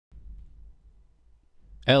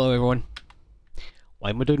Hello everyone.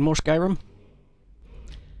 Why am I doing more Skyrim?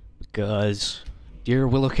 Because dear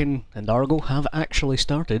Willokin and Argo have actually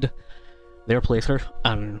started their playthrough,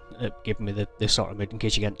 and it gave me the sort of mood in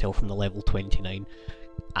case you can't tell from the level 29.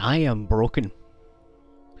 I am broken.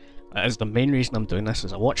 That is the main reason I'm doing this,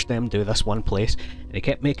 is I watched them do this one place and they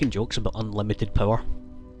kept making jokes about unlimited power.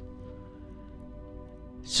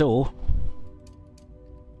 So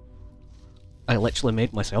I literally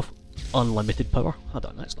made myself unlimited power. Hold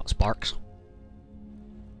on, that's not sparks.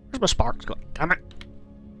 Where's my sparks gone? Damn it!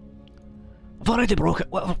 I've already broke it.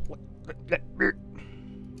 There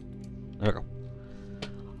we go.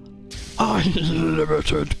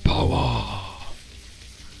 Unlimited power!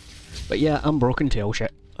 But yeah, I'm broken tail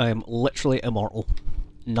shit. I am literally immortal.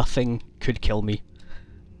 Nothing could kill me.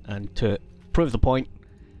 And to prove the point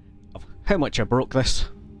of how much I broke this,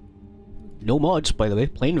 no mods, by the way,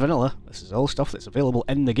 plain vanilla. This is all stuff that's available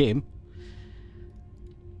in the game.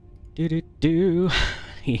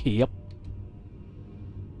 Yep.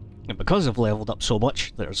 And because I've leveled up so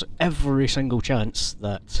much, there's every single chance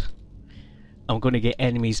that I'm going to get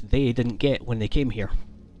enemies they didn't get when they came here.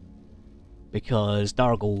 Because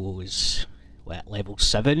Dargo is, what, level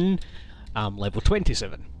 7? I'm level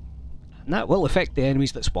 27. And that will affect the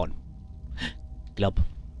enemies that spawn. Glub.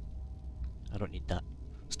 I don't need that.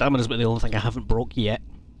 Stamina's about the only thing I haven't broke yet.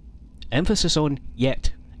 Emphasis on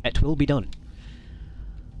yet. It will be done.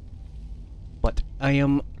 But I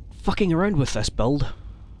am fucking around with this build.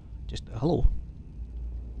 Just hello.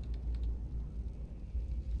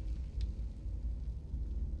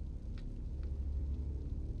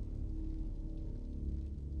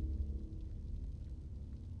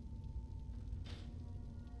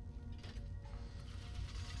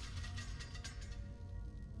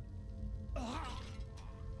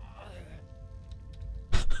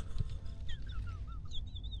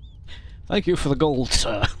 Thank you for the gold,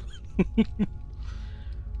 sir.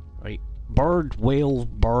 Right. Bird, whale,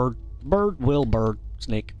 bird, whale, bird,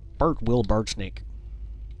 snake. Bird, whale, bird, snake.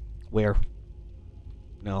 Where?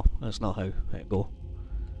 No, that's not how it go.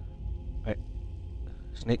 Right.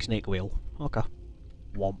 Snake, snake, whale. Okay.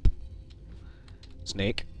 Womp.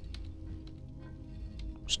 Snake.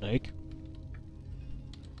 Snake.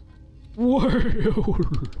 Whale!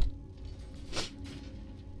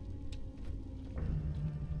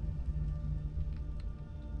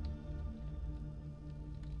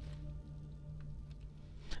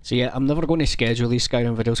 So yeah, I'm never going to schedule these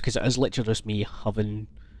Skyrim videos because it is literally just me having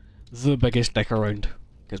the biggest dick around.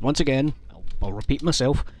 Because once again, I'll repeat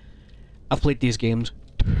myself, I've played these games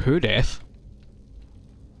to death.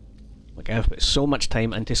 Like, I've put so much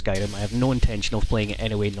time into Skyrim, I have no intention of playing it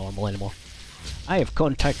anyway normal anymore. I have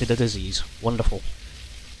contracted a disease. Wonderful.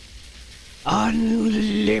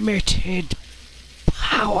 Unlimited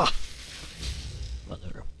power! Well,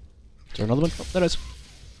 there. Is there another one? Oh, there is.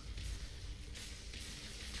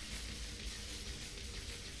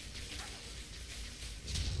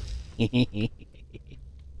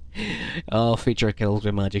 Oh, feature kills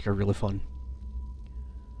with magic are really fun.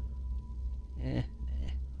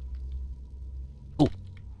 Oh,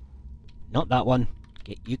 not that one.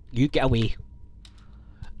 You get away.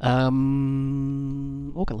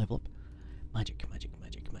 Okay, level up. Magic.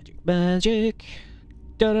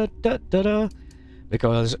 Da da da da da.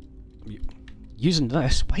 Because using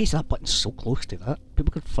this, why is that button so close to that?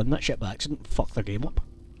 People could fund that shit by accident and fuck their game up.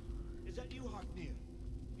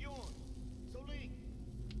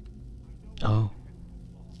 Oh.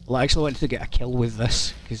 Well, I actually wanted to get a kill with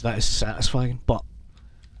this, because that is satisfying, but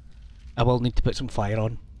I will need to put some fire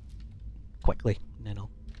on. Quickly, you know.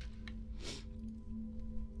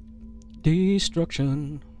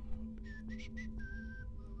 Destruction.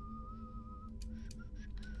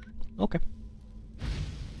 Okay.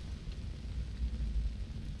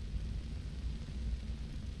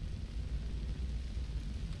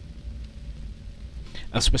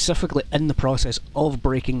 I'm specifically in the process of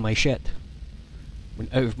breaking my shit.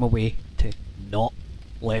 Went out of my way to not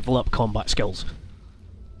level up combat skills.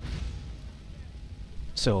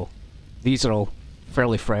 So, these are all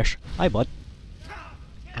fairly fresh. Hi, bud.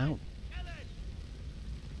 Ow.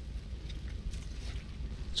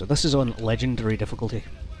 So this is on legendary difficulty.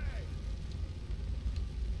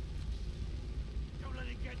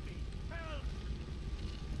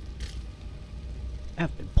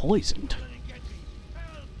 I've been poisoned.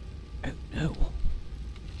 Oh no.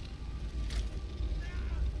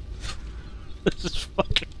 This is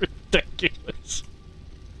fucking ridiculous.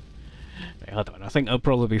 Right, hold on, I think I'll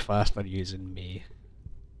probably be faster using me.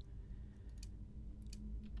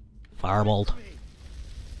 Fireballed.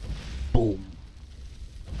 Boom.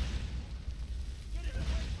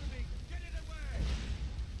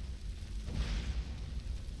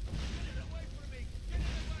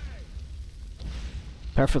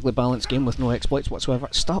 Perfectly balanced game with no exploits whatsoever.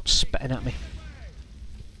 Stop spitting at me.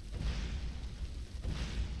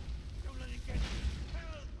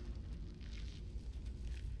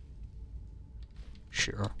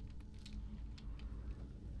 Sure.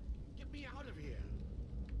 Get me out of here.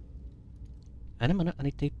 In a minute, I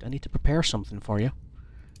need to prepare something for you.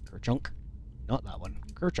 Kerchunk. Not that one.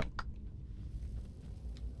 Kerchunk.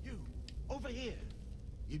 You, over here.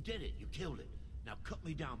 You did it. You killed it. Now cut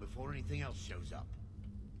me down before anything else shows up.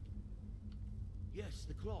 Yes,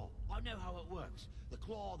 the claw. I know how it works. The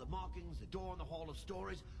claw, the markings, the door in the Hall of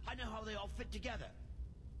Stories. I know how they all fit together.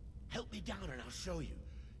 Help me down and I'll show you.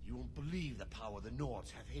 You won't believe the power the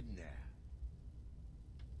Nords have hidden there.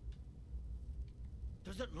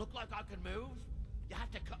 Does it look like I can move? You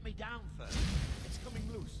have to cut me down first. It's coming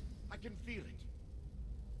loose. I can feel it.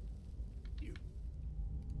 You.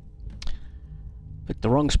 Picked the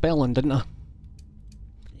wrong spelling, didn't I?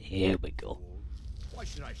 Here we go. Why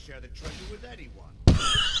should I share the treasure with anyone?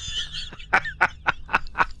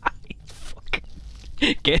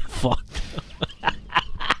 Get fucked.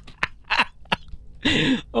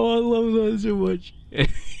 Oh, I love that so much.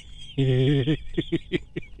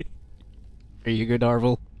 Are you good,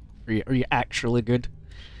 Arvel? Are you actually good?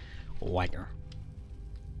 Wanger.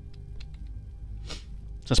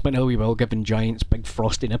 So I spent a wee while giving giants big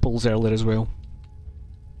frosty nipples earlier as well.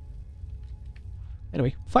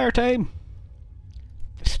 Anyway, fire time!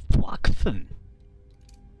 This fuck thing.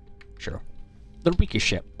 Sure. They're weak as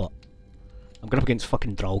shit, but I'm going up against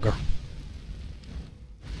fucking Draugr.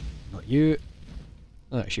 Not you.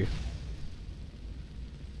 That's you.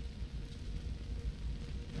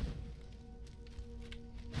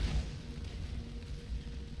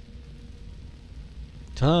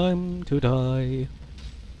 Time to die.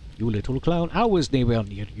 You little clown. I was nowhere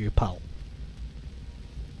near you, pal.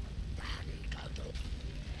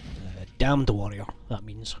 Damned warrior, that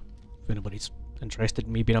means. If anybody's interested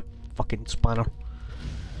in me being a fucking spanner.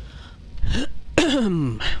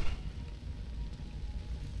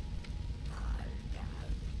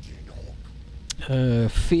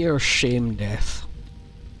 Fear, shame, death.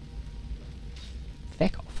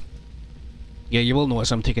 Feck off. Yeah, you will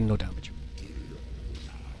notice I'm taking no damage.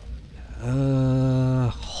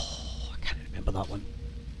 I can't remember that one.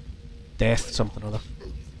 Death, something or other.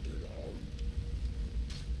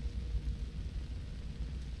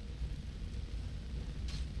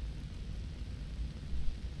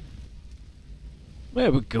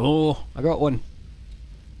 There we go. I got one.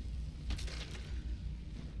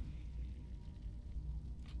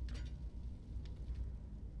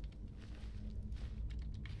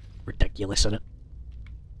 Ridiculous, isn't it?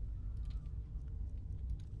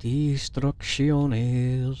 Destruction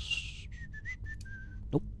is...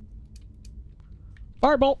 Nope.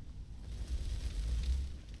 Fireball!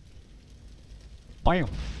 Bam!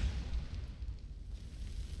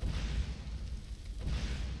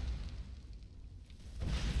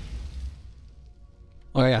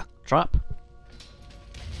 Oh yeah, trap.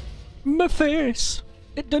 My face!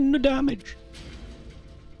 It done no damage.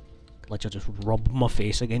 Let's just rub my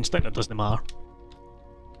face against it, it doesn't matter.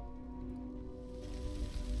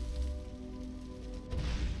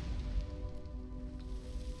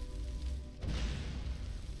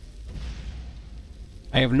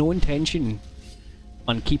 I have no intention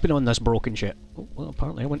on keeping on this broken shit. Oh, well,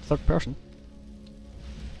 apparently I went third person.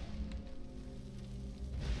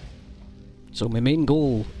 So my main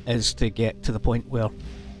goal is to get to the point where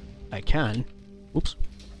I can... Oops.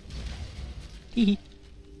 Hee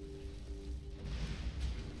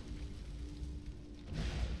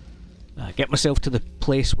get myself to the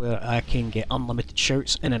place where I can get unlimited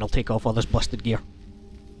shouts and then I'll take off all this busted gear.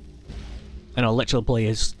 And I'll literally play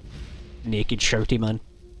as naked shouty man.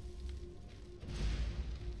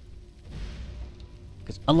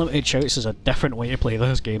 Because unlimited shouts is a different way to play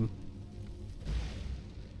this game.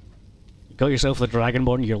 You got yourself the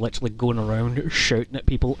Dragonborn, you're literally going around shouting at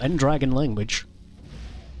people in dragon language.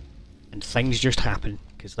 And things just happen,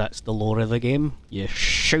 because that's the lore of the game. You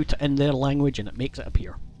shout it in their language and it makes it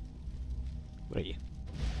appear. Where are you?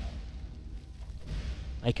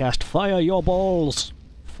 I cast fire your balls!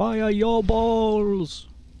 Fire your balls!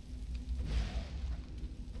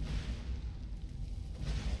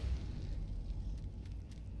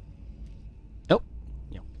 Oh,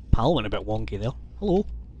 your pal went a bit wonky there. Hello.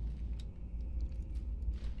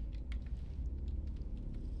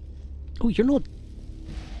 Oh, you're not...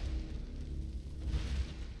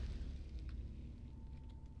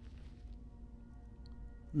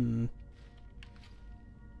 Hmm.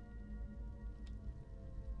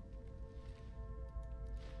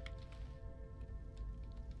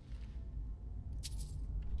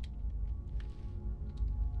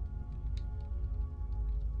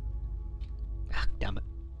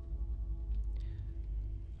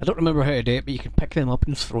 I don't remember how to do it, but you can pick them up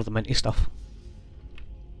and throw them into stuff.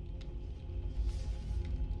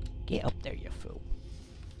 Get up there, you fool.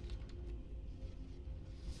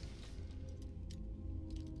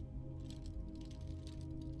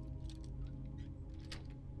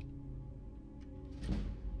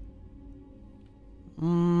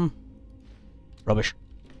 Rubbish.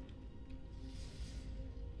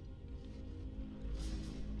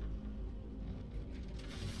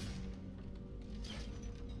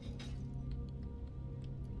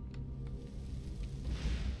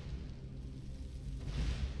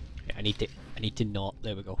 Yeah, I need to not.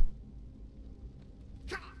 There we go.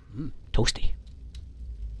 Toasty.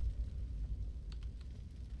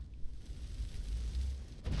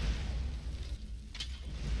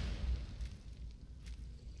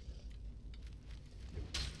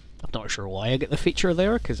 I'm not sure why I get the feature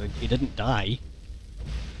there, because he didn't die.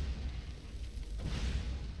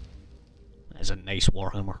 That is a nice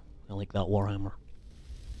warhammer. I like that warhammer.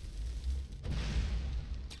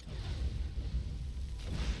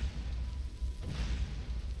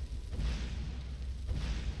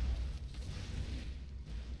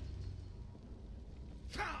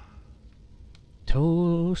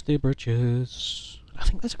 Toasty britches. I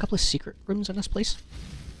think there's a couple of secret rooms in this place.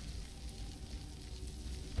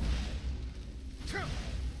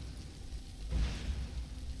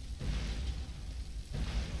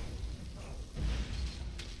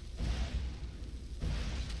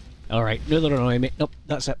 Alright, no, they're annoying me. Nope,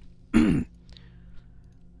 that's it. Bonk.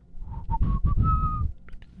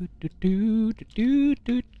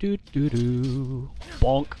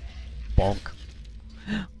 Bonk.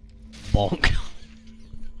 Bonk.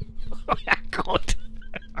 Oh my god.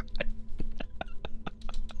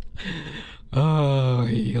 Oh,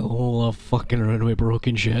 you'll love fucking around with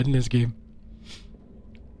broken shit in this game.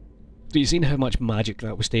 So you seen how much magic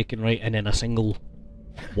that was taken, right? And then a single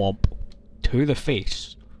whomp to the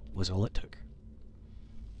face was all it took.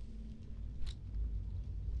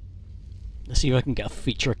 Let's see if I can get a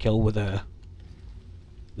feature kill with the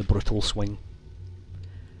brutal swing.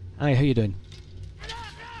 Hi, how you doing?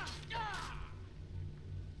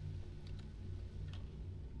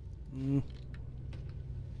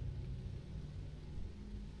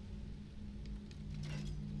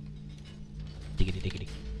 Diggity diggity.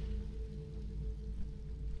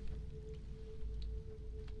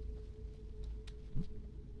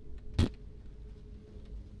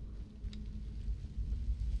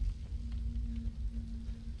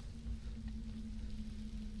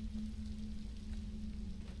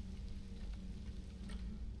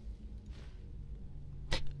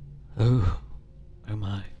 Oh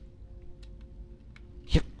my.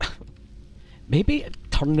 Yep. Maybe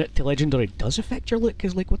turning it to legendary does affect your look,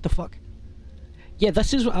 cause like what the fuck? Yeah,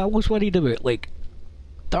 this is what I was worried about, like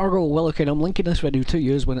Dargo Willikin, I'm linking this video to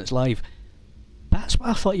you when it's live. That's what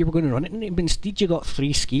I thought you were going to run it into, but instead you got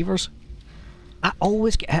 3 skeevers. I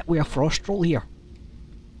always get hit with a frost roll here.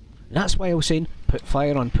 And that's why I was saying, put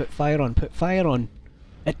fire on, put fire on, put fire on.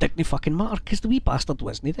 It didn't fucking matter, because the wee bastard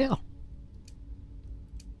wasn't there.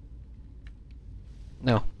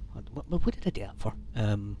 No. What did I do that for?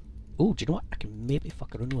 Oh, do you know what? I can maybe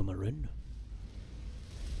fuck around with my rune.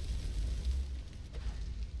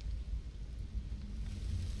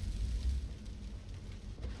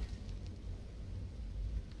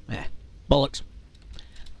 Eh, bollocks.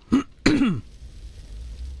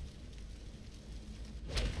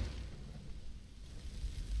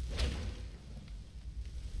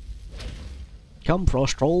 Come,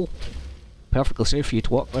 Frost Troll. Perfectly safe for you to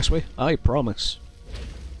walk this way, I promise.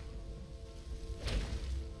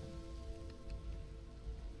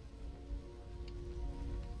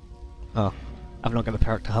 Oh, I've not got the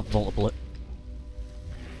perk to have Vault Bullet.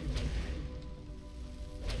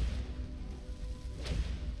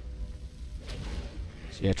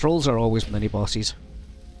 So yeah, trolls are always mini bosses.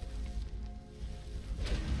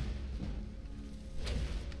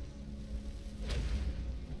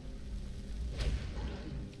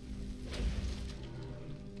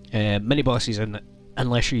 Mini bosses,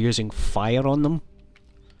 unless you're using fire on them,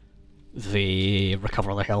 they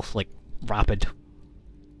recover their health like rapid.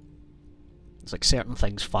 It's like certain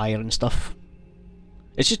things fire and stuff.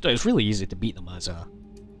 It's really easy to beat them as a...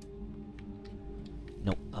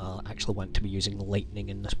 No, I actually want to be using lightning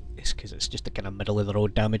in this place because it's just the kind of middle of the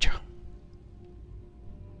road damage.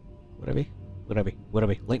 Where are we? Where are we? Where are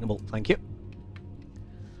we? Lightning bolt, thank you.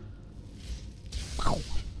 Ow.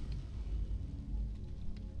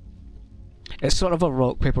 It's sort of a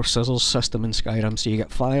rock, paper, scissors system in Skyrim, so you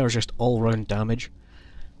get fire, just all round damage.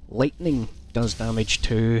 Lightning does damage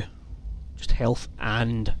to just health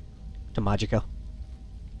and to magicka.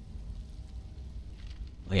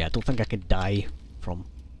 Oh yeah, I don't think I could die from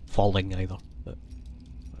falling either, but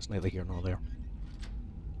that's neither here nor there.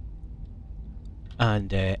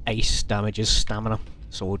 And ice damages stamina,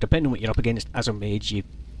 so depending on what you're up against as a mage, you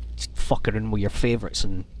just fuck around with your favourites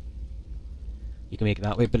and you can make it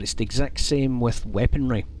that way, but it's the exact same with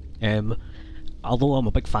weaponry. Although I'm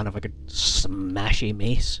a big fan of a good smashy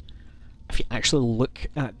mace, if you actually look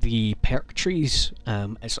at the perk trees,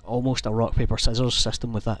 it's almost a rock, paper, scissors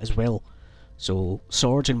system with that as well. So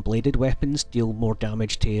swords and bladed weapons deal more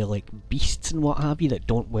damage to like beasts and what have you that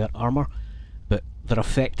don't wear armour, but they're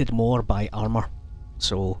affected more by armour,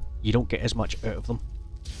 so you don't get as much out of them.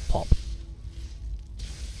 Pop.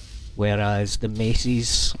 Whereas the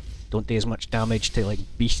maces don't do as much damage to like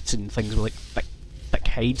beasts and things with like thick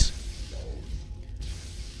hides.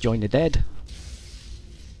 Join the dead.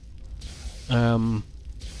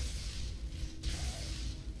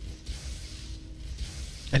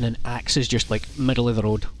 And an axe is just like middle of the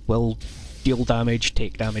road. Will deal damage,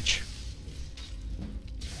 take damage.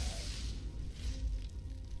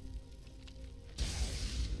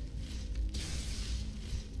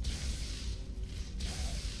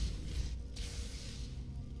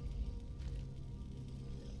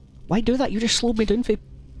 Why do that? You just slowed me down for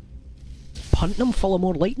punting him full of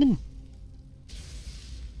more lightning.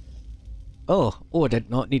 Oh, I did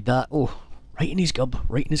not need that. Oh, right in his gub,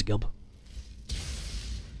 right in his gub.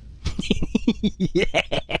 Yes!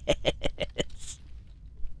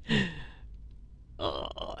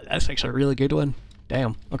 Oh, that's actually a really good one.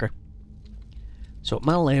 Damn, okay. So at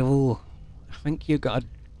my level, I think you got a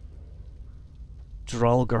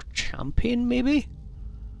Drolgar champion, maybe?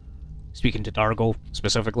 Speaking to Dargo,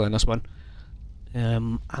 specifically on this one.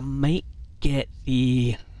 I might get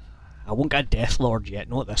the... I won't get a Death Lord yet,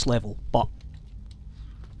 not at this level, but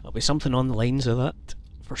there'll be something on the lines of that,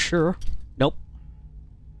 for sure. Nope.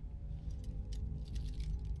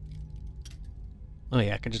 Oh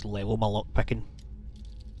yeah, I can just level my lockpicking.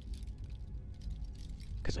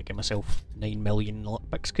 Because I give myself 9 million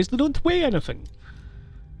lockpicks, because they don't weigh anything.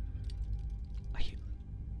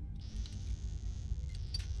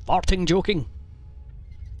 Farting joking.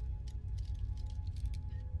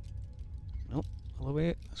 Nope, other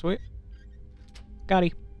way, this way.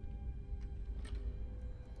 Gary.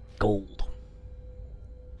 Gold.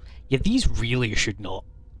 Yeah, these really should not.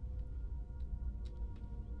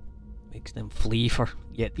 Makes them flee for...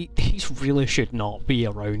 Yeah, these really should not be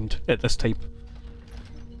around at this time.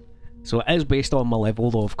 So it is based on my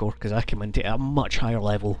level though, of course, because I came into it at a much higher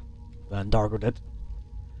level than Dargo did.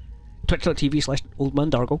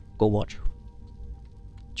 Twitch.tv/oldmandargo, go watch.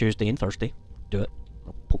 Tuesday and Thursday, do it.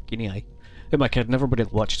 I'll poke you in the eye. Who am I kidding? Everybody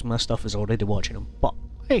that watches my stuff is already watching them, but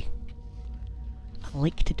hey, I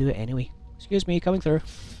like to do it anyway. Excuse me, coming through.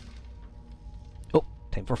 Oh,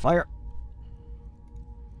 time for fire.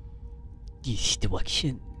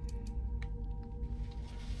 Destruction.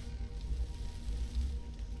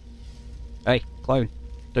 Hey, clown,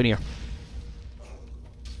 down here.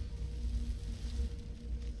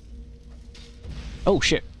 Oh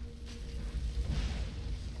shit. Do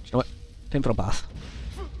you know what? Time for a bath.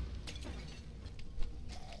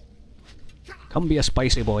 Come be a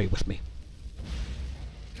spicy boy with me.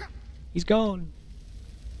 He's gone.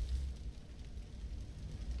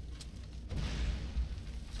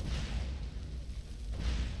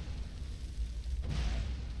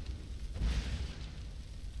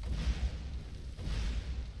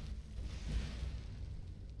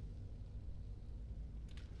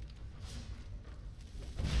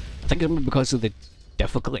 I think it's because of the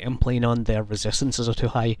difficulty I'm playing on, their resistances are too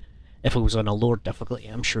high. If it was on a lower difficulty,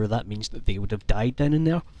 I'm sure that means that they would have died down in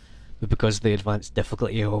there. But because of the advanced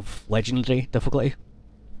difficulty of legendary difficulty,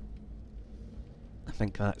 I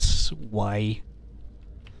think that's why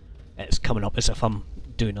it's coming up as if I'm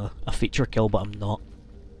doing a feature kill, but I'm not.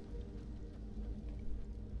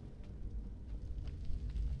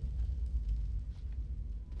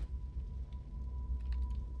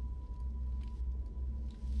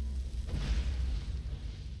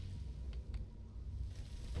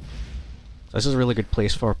 This is a really good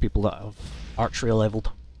place for people that have archery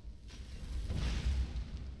leveled.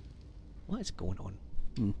 What is going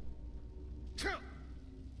on?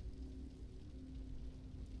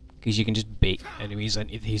 Because you can just bait enemies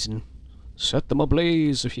into these and set them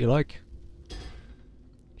ablaze if you like.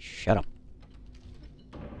 Shut up.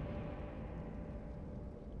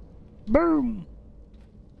 Boom!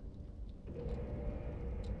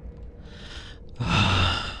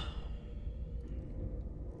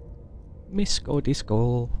 Misco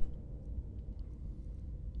disco.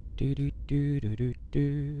 Do do do do do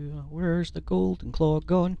do. Where's the golden claw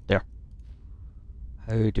gone? There.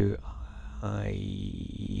 How do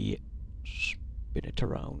I spin it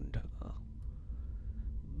around.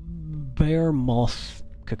 Bear moth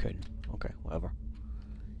cocoon. Okay, whatever.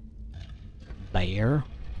 Bear.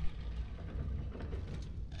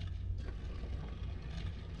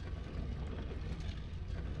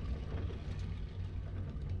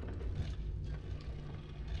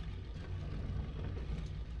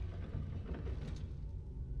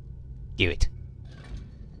 Do it.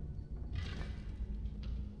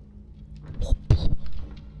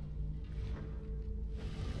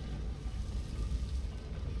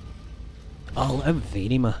 Oh, how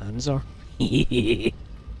veiny my hands are.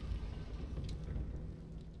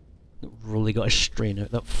 Really got to strain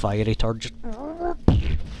out that fiery turd.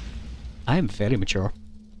 I am very mature.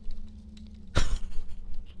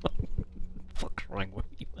 Fuck's wrong with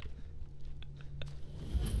me?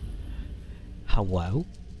 Hello?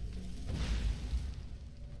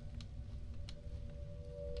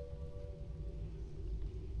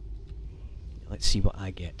 Let's see what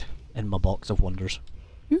I get in my box of wonders.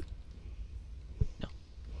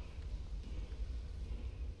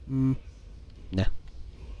 No. Nah.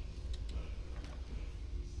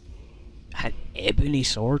 An ebony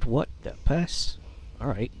sword? What the piss?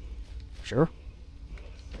 Alright. Sure.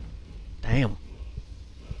 Damn.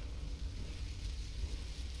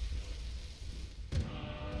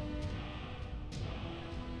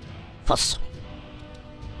 Fuss.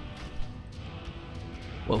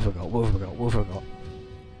 What have we got? What have we got? What have we got?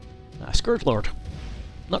 A Scourge Lord.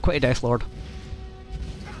 Not quite a Death Lord.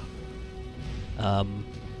 Can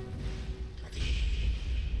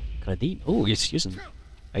I deep? Oh, he's using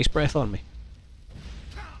Ice Breath on me.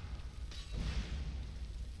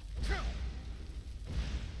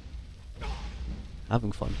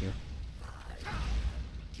 Having fun here.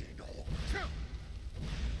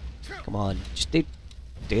 Come on, just do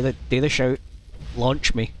the shout.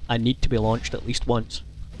 Launch me. I need to be launched at least once.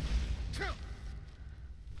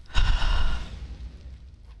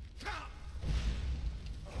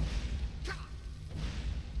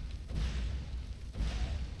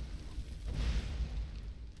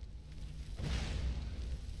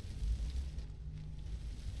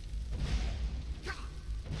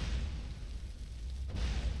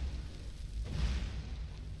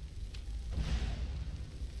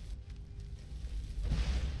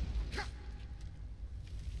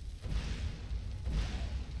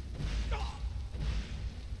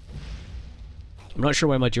 I'm not sure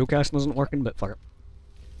why my geocaching isn't working, but fuck it.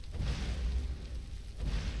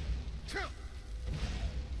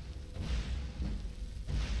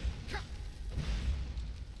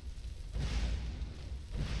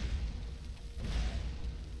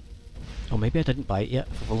 Oh, maybe I didn't buy it yet.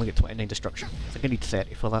 I've only got 29 destruction. I think I need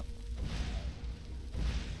 30 for that.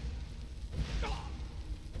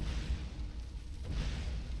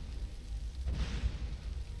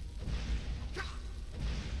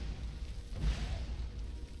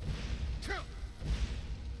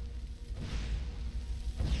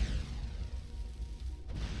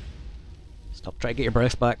 Stop trying to get your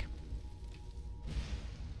breath back.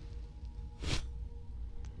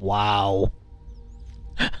 Wow.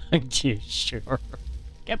 Are you sure?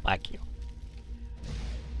 Get back here.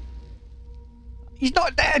 He's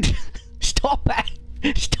not dead! Stop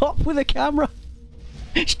it! Stop with the camera!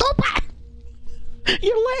 Stop it!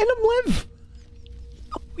 You're letting him live!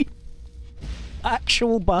 You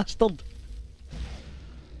actual bastard.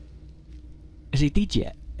 Is he dead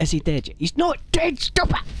yet? Is he dead yet? He's not dead!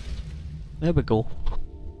 Stop it! There we go.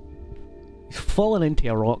 He's fallen into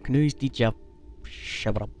a rock. Now he's dead, you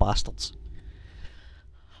shiver of bastards.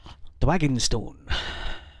 Dragonstone.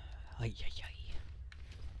 Ay, ay, ay.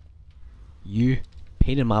 You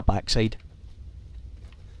pain in my backside.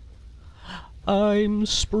 I'm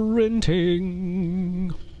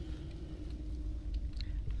sprinting.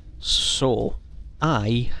 So,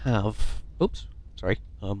 I have... Oops, sorry.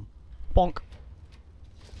 Bonk.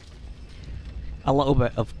 A little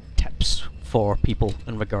bit of tips for people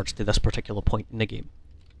in regards to this particular point in the game.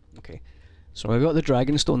 Okay, so I've got the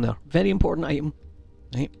Dragonstone there. Very important item.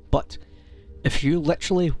 Right? But if you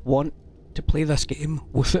literally want to play this game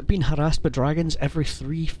with it being harassed by dragons every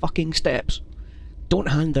 3 fucking steps, don't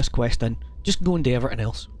hand this quest in. Just go and do everything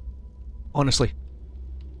else. Honestly.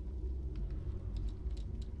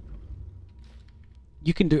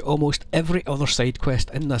 You can do almost every other side quest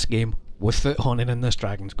in this game without honing in this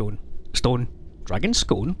Dragonstone.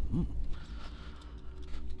 Dragonstone?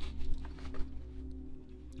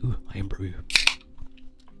 Ooh, iron brew.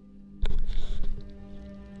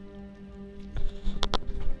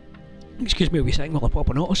 Excuse me a wee second while I pop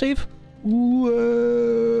an autosave.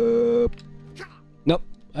 Nope,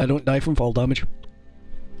 I don't die from fall damage.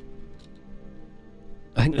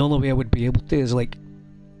 The only way I would be able to is like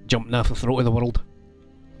jumping off the throat of the world.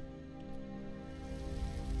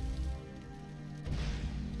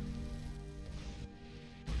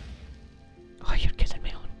 Oh, you're kidding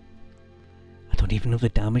me. I don't even know the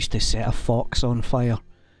damage to set a fox on fire.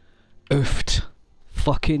 Oofed.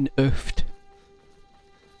 Fucking oofed.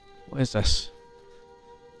 What is this?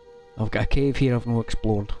 I've got a cave here I've not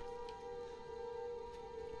explored.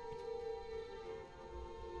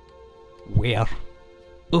 Where?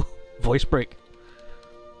 Oh, voice break.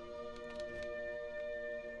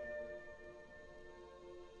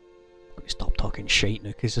 I'm gonna stop talking shite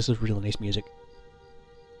now because this is really nice music.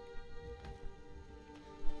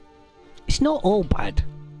 It's not all bad.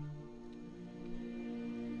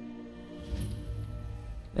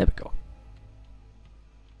 There we go.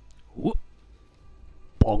 Whoop.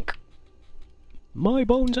 Bonk. My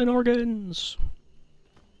bones and organs.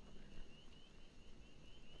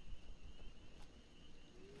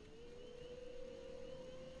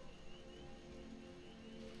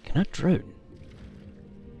 Can I drown?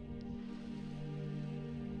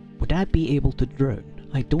 Would I be able to drown?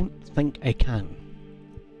 I don't think I can.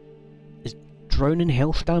 Is drowning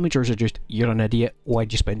health damage, or is it just, you're an idiot,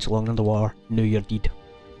 why'd you spend so long underwater, now you're dead?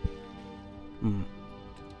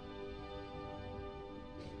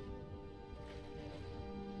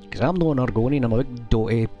 Because I'm no an Argonian, I'm a big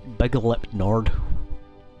doty, big-lipped nerd.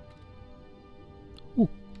 Ooh.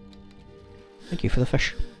 Thank you for the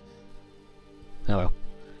fish. Oh well.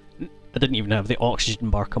 I didn't even have the oxygen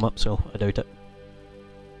bar come up, so I doubt it.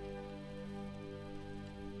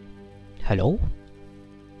 Hello?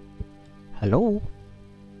 Hello?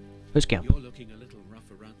 Who's camp? You're looking a little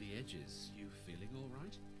rough around the edges. You feeling all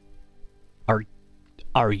right?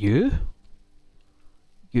 Are you?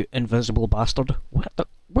 You invisible bastard.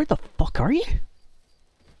 Where the fuck are you?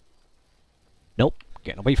 Nope.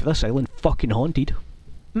 Getting away from this island. Fucking haunted.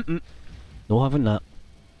 No having that.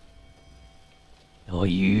 Oh,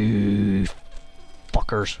 you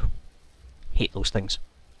fuckers. Hate those things.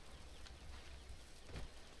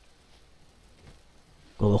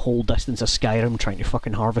 Go the whole distance of Skyrim trying to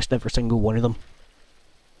fucking harvest every single one of them.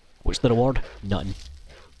 What's the reward? Nothing.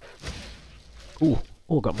 Ooh.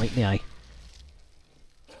 Oh, got him right in the eye.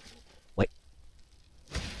 Wait.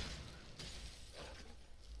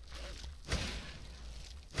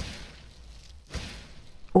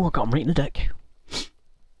 Oh, I got him right in the dick.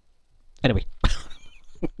 Anyway.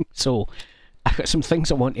 So, I've got some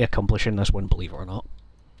things I want to accomplish in this one, believe it or not.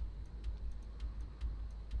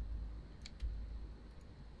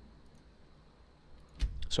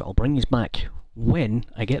 So I'll bring these back when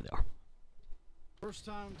I get there. First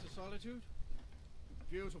time to Solitude?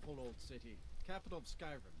 Beautiful old city. Capital of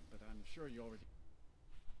Skyrim, but I'm sure you already...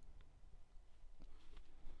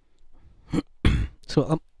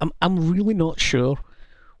 So I'm really not sure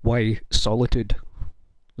why Solitude,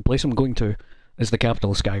 the place I'm going to, is the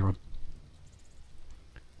capital of Skyrim.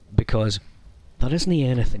 Because there isn't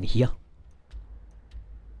anything here.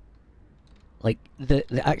 Like,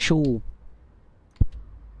 the actual...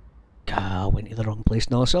 I went to the wrong place.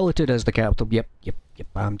 No, Solitude is the capital. Yep,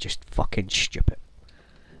 I'm just fucking stupid.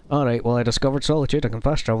 Alright, well I discovered Solitude. I can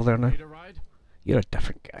fast travel there now. Need a ride? You're a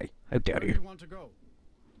different guy. How dare Where do you? you want to go?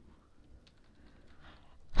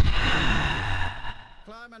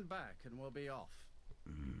 Climb and back and we'll be off.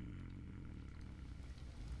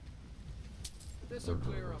 This'll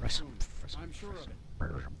clear up soon. I'm sure of it.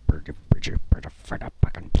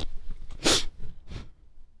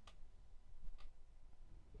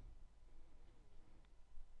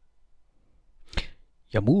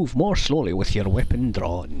 You move more slowly with your weapon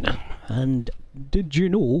drawn. And did you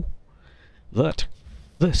know that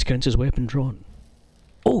this counts as weapon drawn?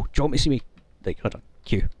 Oh, do you want me to see me? Like, hold on,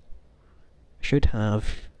 Q. I should have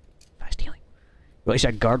fast healing. What is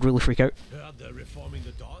that guard really freak out? Heard they're reforming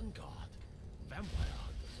the Dawn Guard. Vampire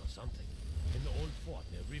hunters or something. In the old fort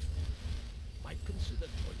near Riften. Might consider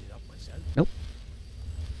joining up myself. Nope.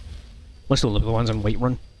 Let's don't look at the ones on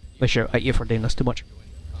Whiterun. They shout at you for doing this too much.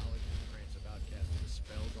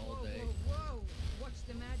 Whoa! What's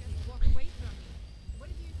the matter? Walk away from me. Where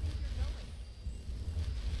do you think you're going?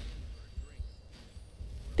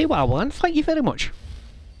 They were one, thank you very much.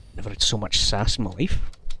 Never had so much sass in my life.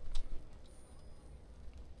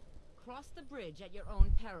 Cross the bridge at your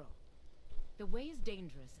own peril. The way is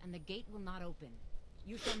dangerous and the gate will not open.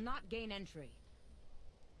 You shall not gain entry.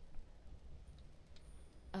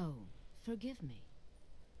 Oh, forgive me.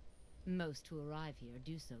 Most who arrive here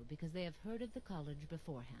do so because they have heard of the college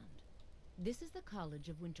beforehand. This is the College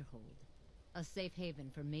of Winterhold, a safe haven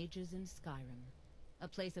for mages in Skyrim, a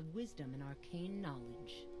place of wisdom and arcane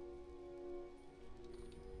knowledge.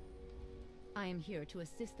 I am here to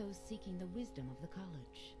assist those seeking the wisdom of the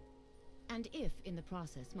college. And if, in the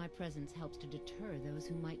process, my presence helps to deter those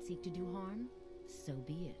who might seek to do harm, so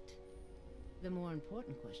be it. The more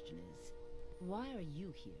important question is, why are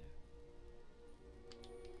you here?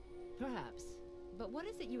 Perhaps, but what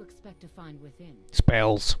is it you expect to find within?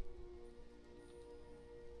 Spells.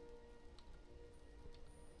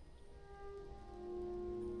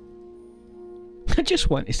 I just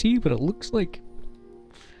want to see what it looks like.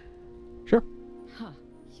 Sure. Huh.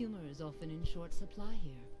 Humor is often in short supply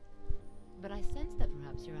here. But I sense that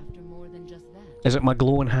perhaps you're after more than just that. Is it my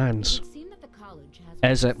glowing hands? It would seem that the college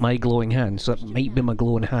has Is it my glowing hands? That might be my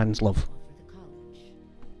glowing hands, love. offer the college.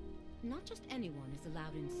 Not just anyone is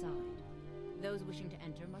allowed inside. Those wishing to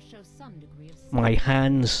enter must show some degree of My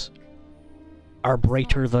hands are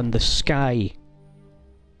brighter than the sky.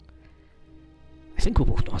 I think we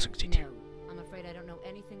both know how to succeed here. No, I'm afraid I don't know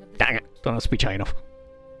anything of the Dang it, don't have to speak high enough.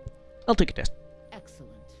 I'll take a test.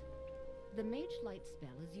 Excellent. The Mage Light spell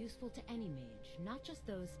is useful to any mage, not just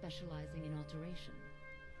those specializing in alteration.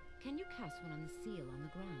 Can you cast one on the seal on the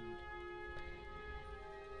ground?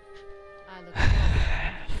 I look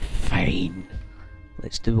forward Fine.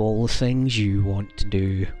 Let's do all the things you want to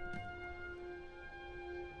do.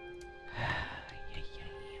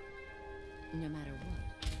 No matter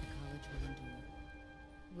what, the college will endure.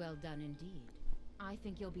 Well done indeed. I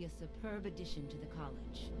think you'll be a superb addition to the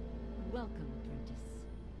college. Welcome, apprentice.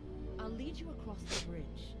 I'll lead you across the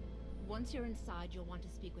bridge. Once you're inside, you'll want to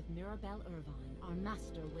speak with Mirabelle Irvine, our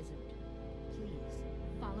master wizard. Please,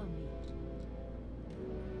 follow me.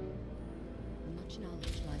 Much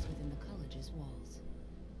knowledge lies within the college's walls.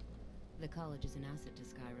 The college is an asset to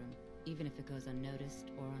Skyrim, even if it goes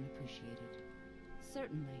unnoticed or unappreciated.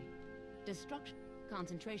 Certainly. Destruction,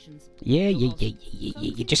 concentrations. Yeah. You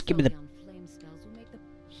just give me the... Flame spells will make the...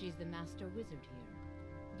 She's the master wizard here.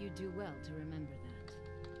 You do well to remember that.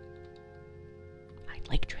 I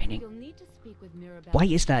like training. You'll need to speak with Mirabelle. Why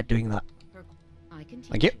is that doing that? I can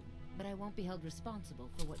teach Thank you. but I won't be held responsible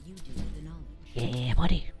for what you do with the knowledge. Yeah,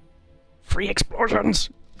 buddy. Free explosions!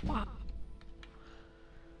 Wow.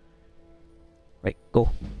 Right, go.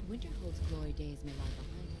 Winterhold's glory days may lie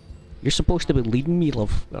behind you. You're supposed to be leading me,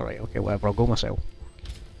 love. Alright, okay, whatever, I'll go myself.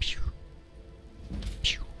 Pew.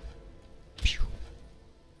 Pew. Pew.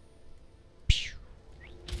 Pew.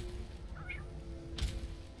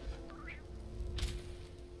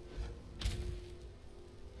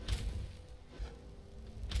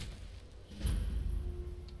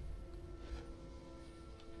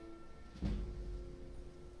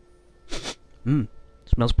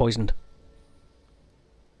 Smells poisoned.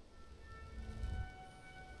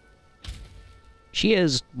 She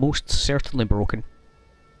is most certainly broken.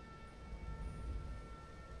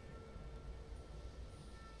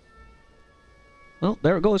 Well,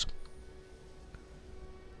 there it goes.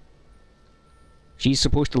 She's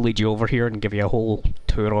supposed to lead you over here and give you a whole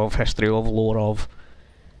tour of history of, lore of.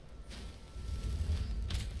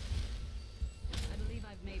 I believe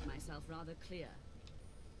I've made myself rather clear.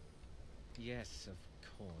 Yes, of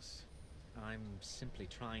course. I'm simply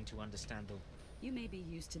trying to understand the... You may be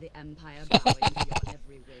used to the Empire bowing to your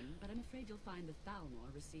every whim, but I'm afraid you'll find the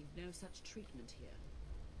Thalmor received no such treatment here.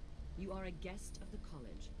 You are a guest of the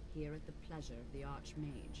college, here at the pleasure of the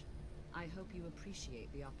Archmage. I hope you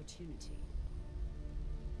appreciate the opportunity.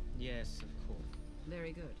 Yes, of course.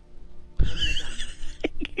 Very good. Then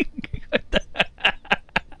we're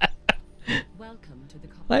done. Welcome to the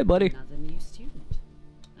college. Hi, buddy. Another new student.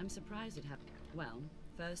 I'm surprised it happened. Well,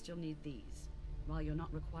 first you'll need these. While you're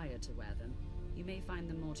not required to wear them, you may find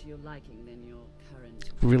them more to your liking than your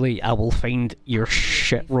current... Really, I will find your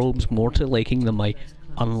shit robes more to liking than my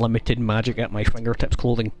unlimited magic at my fingertips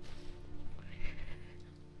clothing.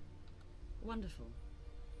 Wonderful.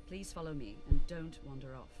 Please follow me, and don't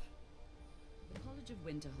wander off. The College of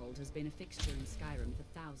Winterhold has been a fixture in Skyrim for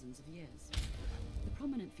thousands of years. The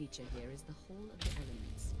prominent feature here is the Hall of the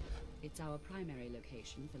Elements. It's our primary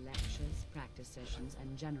location for lectures, practice sessions,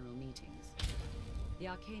 and general meetings. The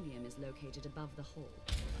Arcanium is located above the hall,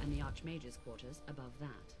 and the Archmage's quarters above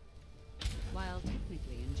that. While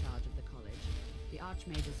technically in charge of the college, the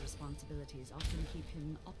Archmage's responsibilities often keep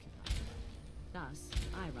him occupied. Thus,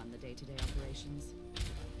 I run the day-to-day operations.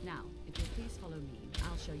 Now, if you'll please follow me,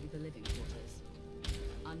 I'll show you the living quarters.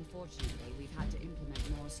 Unfortunately, we've had to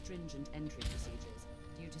implement more stringent entry procedures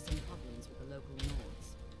due to some problems with the local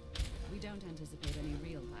Nords. We don't anticipate any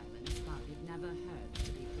real violence, but it never hurts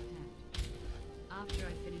to be prepared. After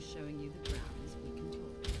I finish showing you the grounds, we can talk.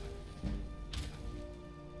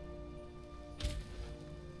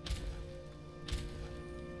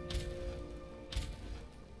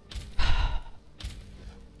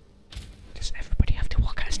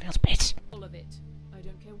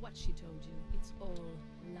 what she told you. It's all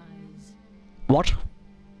lies. What?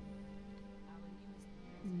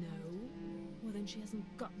 No? Well, then she hasn't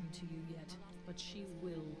gotten to you yet. But she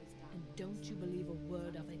will. And don't you believe a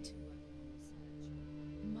word of it.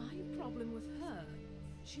 My problem with her?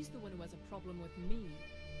 She's the one who has a problem with me.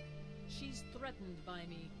 She's threatened by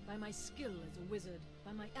me, by my skill as a wizard,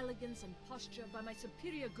 by my elegance and posture, by my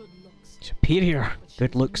superior good looks. Superior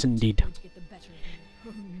good looks indeed. Going to get the better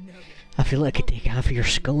of me. Oh no. I feel like I could take half of your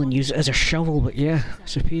skull and use it as a shovel, but yeah,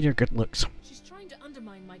 superior good looks. She's trying to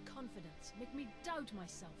undermine my confidence, make me doubt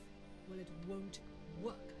myself. Well, it won't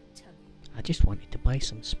work, I tell you. I just wanted to buy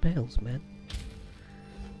some spells, man.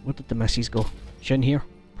 Where did the missus go? She in here?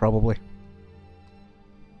 Probably.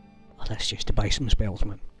 Oh, that's just to buy some spells,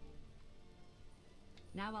 man.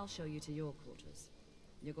 Now I'll show you to your quarters.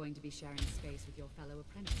 You're going to be sharing space with your fellow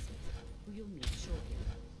apprentices, who you'll meet shortly.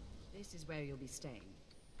 This is where you'll be staying.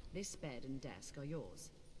 This bed and desk are yours.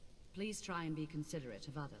 Please try and be considerate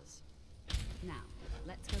of others. Now,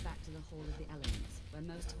 let's go back to the Hall of the Elements, where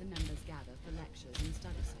most of the members gather for lectures and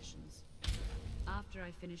study sessions. After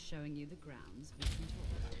I finish showing you the grounds, we can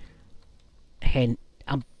talk. Hen,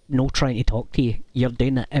 I'm not trying to talk to you. You're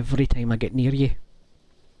doing it every time I get near you.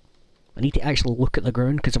 I need to actually look at the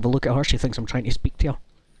ground, because if I look at her, she thinks I'm trying to speak to her.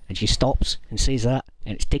 And she stops and says that,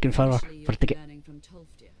 and it's taken for her to get... learning from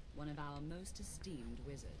Tolfdir, one of our most esteemed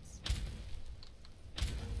wizards.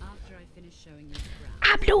 After I finish showing you the ground...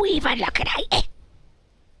 I'm not even looking at you!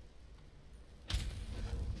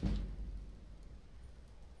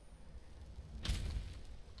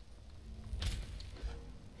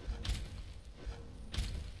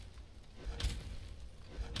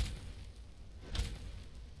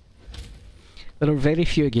 There are very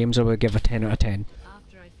few games I would give a 10 out of 10.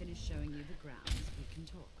 After I finish showing you the grounds, we can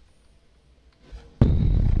talk.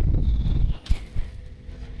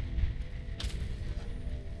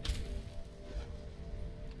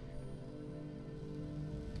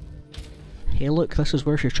 Hey look, this is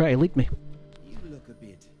where she's trying to lead me. You look a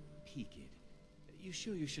bit peaked. You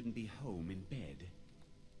sure you shouldn't be home in bed?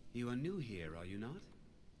 You are new here, are you not?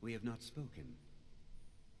 We have not spoken.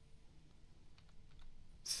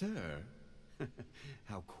 Sir?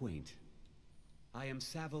 How quaint. I am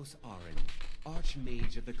Savos Arin,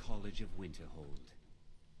 Archmage of the College of Winterhold.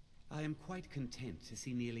 I am quite content to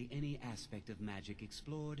see nearly any aspect of magic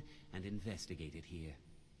explored and investigated here.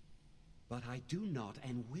 But I do not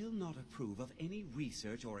and will not approve of any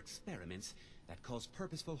research or experiments that cause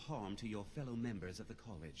purposeful harm to your fellow members of the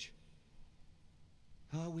college.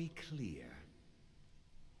 Are we clear?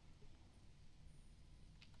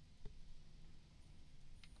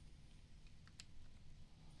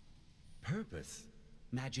 Purpose?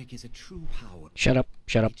 Magic is a true power. Shut up,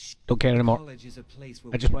 shut up. Don't care anymore. College is a place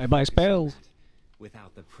where I just want to buy spells.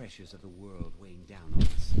 Without the pressures of the world weighing down on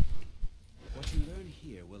us. What you learn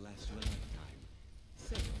here will last you a lifetime.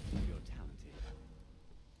 So, if you're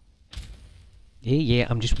talented. Yeah,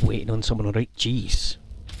 I'm just waiting on someone to write. Jeez.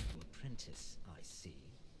 Apprentice, I see.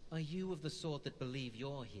 Are you of the sort that believe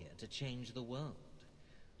you're here to change the world?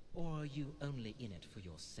 Or are you only in it for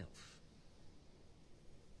yourself?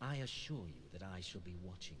 I assure you that I shall be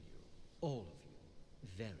watching you, all of you,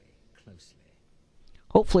 very closely.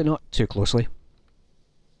 Hopefully not too closely.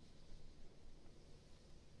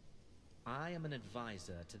 I am an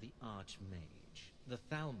advisor to the Archmage. The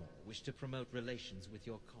Thalmor wish to promote relations with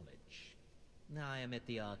your college. I am at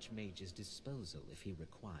the Archmage's disposal if he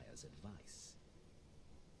requires advice.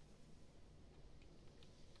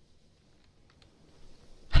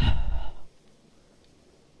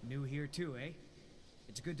 New here too, eh?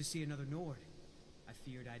 It's good to see another Nord. I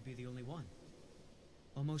feared I'd be the only one.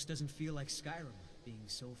 Almost doesn't feel like Skyrim, being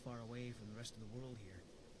so far away from the rest of the world here.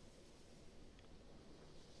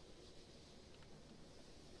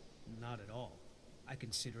 Not at all. I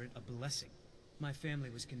consider it a blessing. My family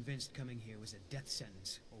was convinced coming here was a death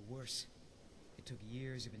sentence, or worse. It took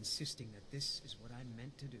years of insisting that this is what I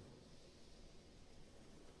meant to do.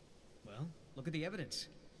 Well, look at the evidence.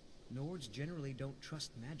 Nords generally don't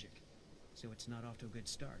trust magic, so it's not off to a good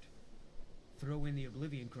start. Throw in the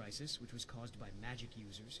Oblivion Crisis, which was caused by magic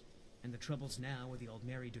users, and the troubles now with the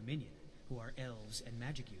Aldmeri Dominion, who are elves and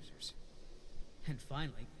magic users. And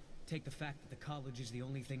finally, take the fact that the college is the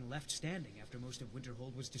only thing left standing after most of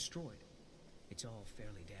Winterhold was destroyed. It's all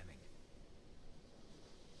fairly damning.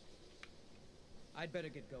 I'd better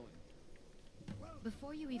get going.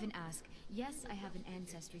 Before you even ask, yes, I have an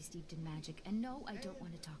ancestry steeped in magic, and no, I don't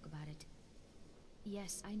want to talk about it.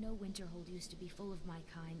 Yes, I know Winterhold used to be full of my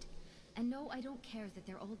kind, and no, I don't care that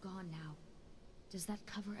they're all gone now. Does that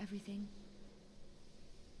cover everything?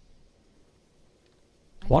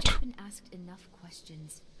 What? I've just been asked enough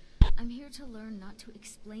questions. I'm here to learn not to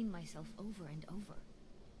explain myself over and over.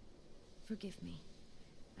 Forgive me.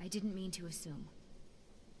 I didn't mean to assume.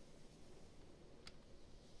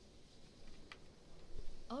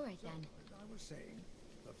 All right, then. As I was saying,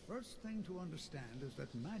 the first thing to understand is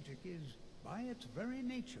that magic is, by its very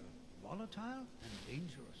nature, volatile and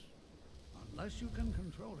dangerous. Unless you can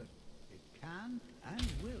control it, it can and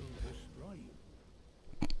will destroy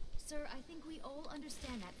you. Sir, I think we all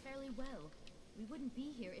understand that fairly well. We wouldn't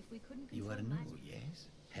be here if we couldn't control You are magic. new, yes?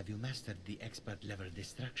 Have you mastered the expert level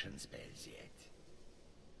destruction spells yet?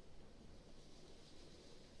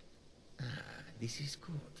 Ah, this is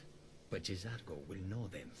good. But Gisargo will know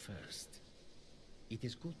them first. It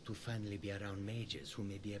is good to finally be around mages who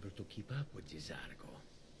may be able to keep up with Gisargo.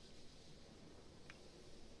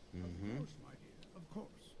 Of course, my dear, of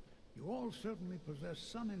course. You all certainly possess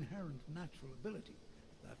some inherent natural ability.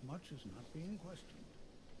 That much is not being questioned.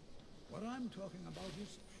 What I'm talking about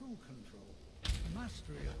is true control,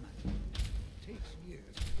 mastery of magic. It takes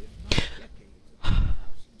years, if not decades, of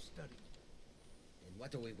practice and study. And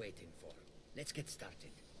what are we waiting for? Let's get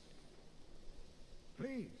started.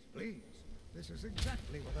 Please, please. This is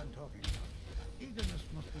exactly what I'm talking about. Eagerness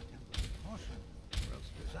must be tempered with caution, or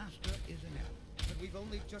else disaster is inevitable. But we've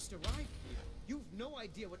only just arrived here. You've no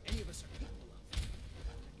idea what any of us are capable of.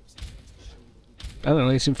 That gives us a chance to show you what we can do. I don't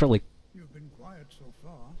know, they seem fairly... You've been quiet so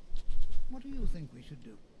far. What do you think we should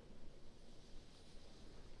do?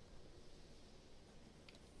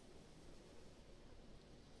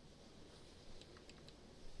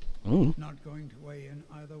 Not going to weigh in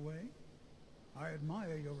either way? I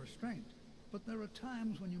admire your restraint, but there are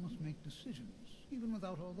times when you must make decisions, even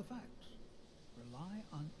without all the facts. Rely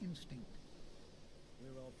on instinct.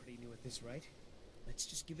 We're all pretty new at this, right? Let's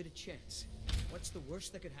just give it a chance. What's the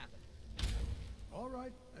worst that could happen? All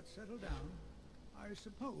right, let's settle down. I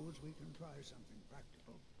suppose we can try something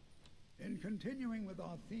practical. In continuing with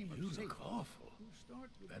our theme of You safety, look awful. we'll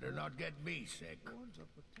start with Better not get me sick. Swords are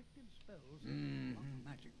protective spells and not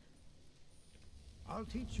magic. I'll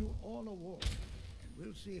teach you all a ward, and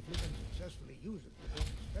we'll see if you can successfully use it to block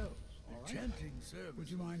spells, all right? Chanting service.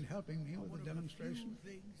 Would you mind helping me with One the of demonstration?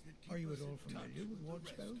 few things that keep Are you us at all in touch familiar with ward the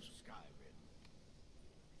rest spells? of Skyrim.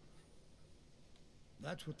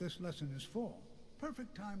 That's what this lesson is for.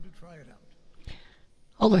 Perfect time to try it out.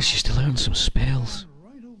 All this is to learn some spells.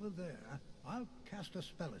 And right over there, I'll cast a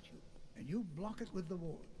spell at you, and you block it with the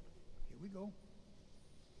ward. Here we go.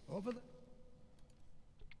 Over the...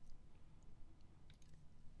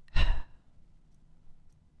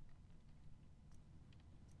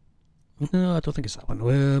 No, I don't think it's that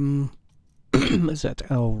one. Is it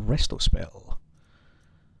a resto spell?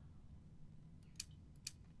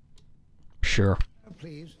 Sure.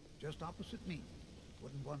 Please, just opposite me.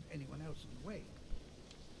 Wouldn't want anyone else in the way.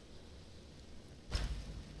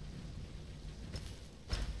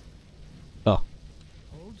 Oh.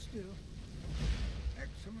 Hold still.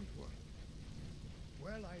 Excellent work.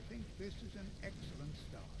 Well, I think this is an excellent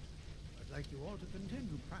start. I'd like you all to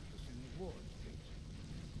continue practicing the wards, please.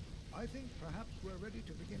 I think perhaps we're ready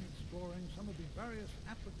to begin exploring some of the various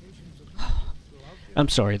applications of magic throughout the... I'm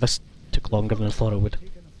sorry, this took longer than I thought it would.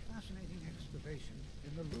 Taken a fascinating excavation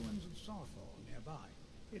in the ruins of Sarthal nearby.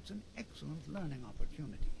 It's an excellent learning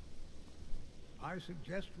opportunity. I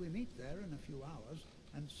suggest we meet there in a few hours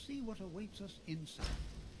and see what awaits us inside.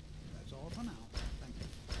 That's all for now. Thank you.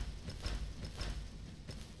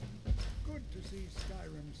 Good to see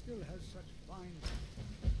Skyrim still has such fine...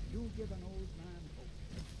 You give an old man hope.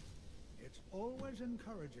 It's always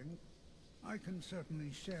encouraging. I can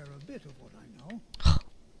certainly share a bit of what I know.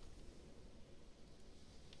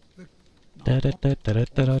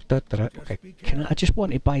 Okay, can I just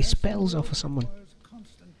want to buy spells off of someone?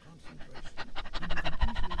 Constant concentration, and you can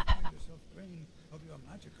easily find yourself draining of your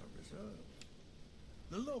magical reserves.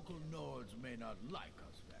 The local Nords may not like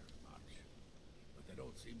us very much, but they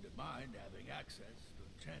don't seem to mind having access to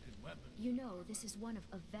enchanted weapons. You know, this is one of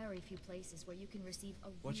a very few places where you can receive a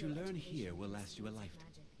What you real learn education here will in the last you a science of lifetime.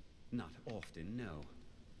 magic. Not often, no.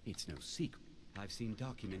 It's no secret. I've seen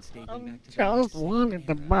documents dating back to Just wanted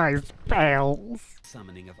to buy spells.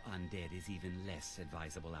 Summoning of undead is even less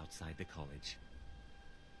advisable outside the college.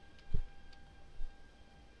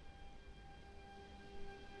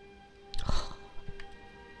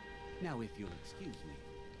 Now, if you'll excuse me.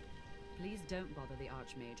 Please don't bother the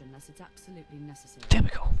Archmage unless it's absolutely necessary.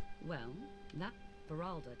 Typical. Well, that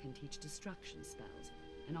Beralda can teach destruction spells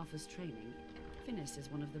and offers training. Finis is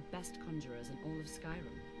one of the best conjurers in all of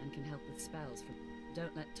Skyrim and can help with spells from...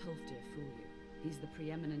 Don't let Tolfdir fool you. He's the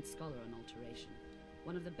preeminent scholar on alteration.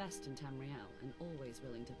 One of the best in Tamriel and always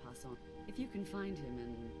willing to pass on. If you can find him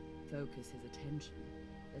and focus his attention,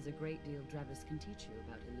 There's a great deal Drevis can teach you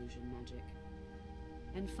about illusion magic.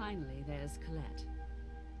 And finally, there's Colette.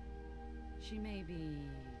 She may be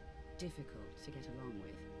difficult to get along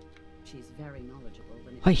with. She's very knowledgeable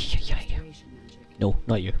when it comes to restoration magic. No,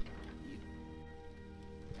 not you.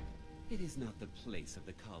 It is not the place of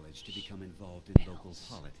the college to become involved in local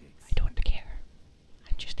politics. I don't care.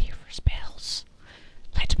 I'm just here for spells.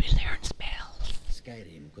 Let me learn spells.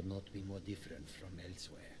 Skyrim could not be more different from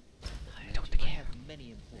elsewhere. I don't I care. have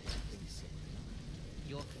many important things to say.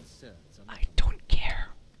 Your concerns are not... I don't care.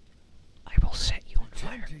 I will set you on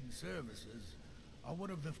fire. Tempting services are one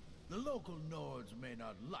of the local Nords may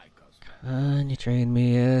not like us. Can you train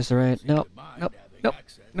me as the right? Nope. Nope. Nope.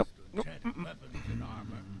 Nope. Nope. Weapons and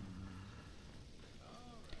armor.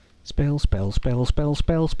 Spells, spells, spells, spells,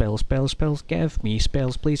 spells, spells, spells, spells. Give me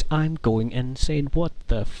spells, please. I'm going insane. What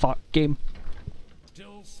the fuck, game?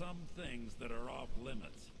 Still some things that are off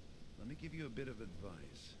limits. Let me give you a bit of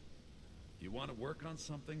advice. If you want to work on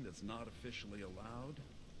something that's not officially allowed,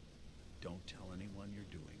 don't tell anyone you're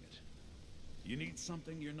doing it. You need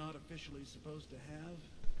something you're not officially supposed to have?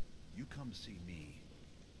 You come see me.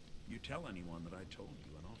 You tell anyone that I told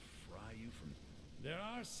you and I'll fry you from... There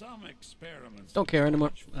are some experiments... Don't care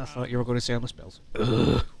anymore. I thought you were going to say on the spells. Ugh. They're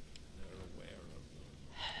aware of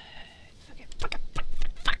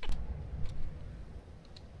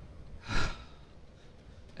them.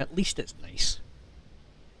 At least it's nice.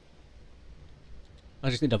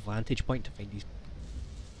 I just need a vantage point to find these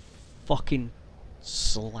fucking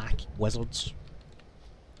slack wizards.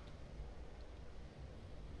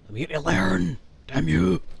 I'm here to learn. Damn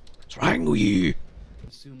you! What's wrong with you?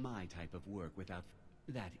 Pursue my type of work without...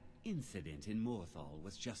 That incident in Morthal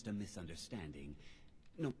was just a misunderstanding.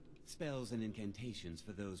 No, spells and incantations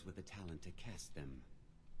for those with the talent to cast them.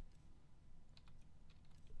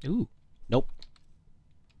 Ooh. Nope.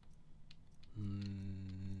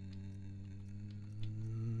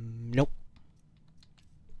 Nope.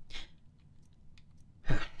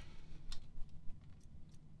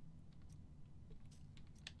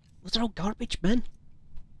 Those are all garbage, man.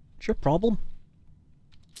 It's your problem.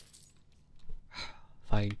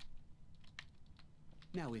 Fine.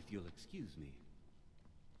 Now, if you'll excuse me.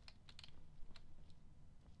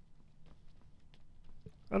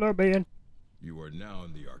 Hello, Ben. You are now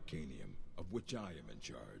in the Arcanium, of which I am in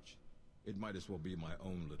charge. It might as well be my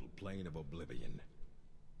own little plane of oblivion.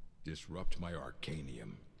 Disrupt my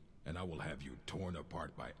Arcanium, and I will have you torn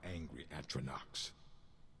apart by angry Atronachs.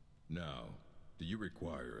 Now, do you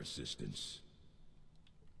require assistance?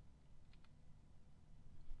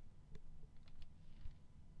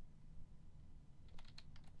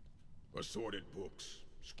 Assorted books,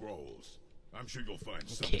 scrolls. I'm sure you'll find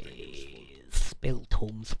something useful. Spell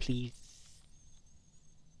tomes, please.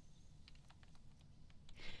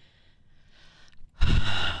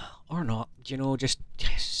 Or not, you know, just...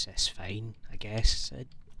 Yes, it's fine, I guess.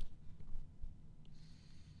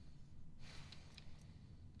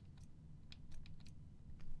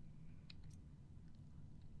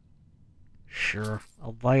 Sure,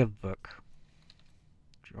 I'll buy a book.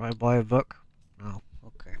 Should I buy a book? No,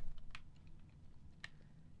 okay.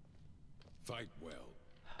 Fight well.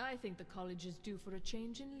 I think the college is due for a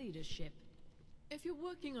change in leadership. If you're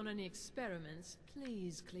working on any experiments,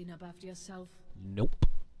 please clean up after yourself. Nope.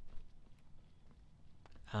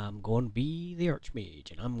 I'm going to be the Archmage,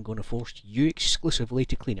 and I'm going to force you exclusively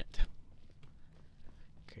to clean it.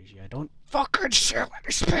 Because you don't fucking sell any I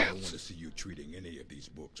don't spells! want to see you treating any of these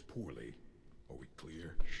books poorly. Are we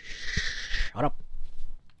clear? Shut up.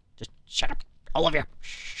 Just shut up. All of you.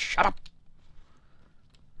 Shut up.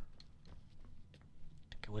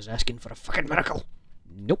 I think I was asking for a fucking miracle.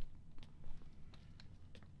 Nope.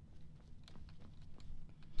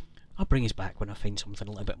 I'll bring us back when I find something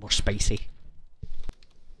a little bit more spicy.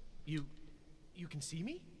 You can see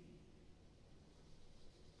me?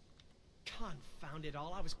 Confound it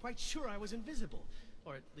all, I was quite sure I was invisible.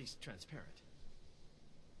 Or at least transparent.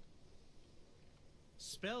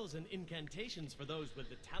 Spells and incantations for those with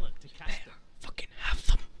the talent to cast them. Fucking have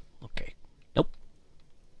them. Okay. Nope.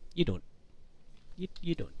 You don't.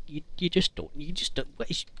 You don't. You just don't. You just don't.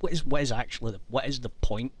 What is actually what is the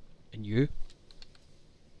point in you?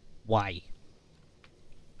 Why?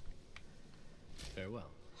 Farewell.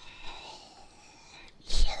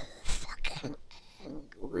 So fucking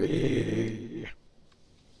angry.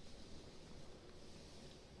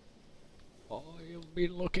 I've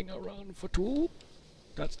been looking around for two.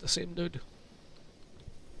 That's the same dude.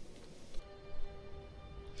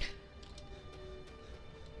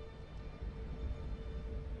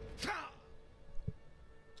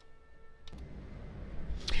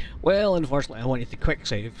 Well, unfortunately I wanted to quick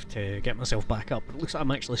save to get myself back up, but it looks like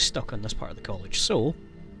I'm actually stuck on this part of the college, so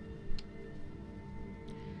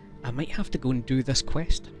I might have to go and do this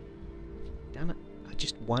quest. Damn it, I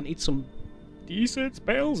just wanted some decent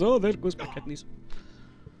spells. Oh, there goes my kidneys.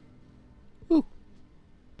 Ooh,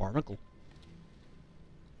 barnacle.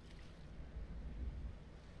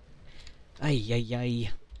 Ay, ay,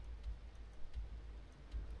 ay.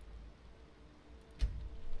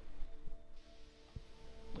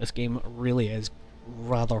 This game really is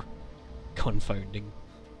rather confounding.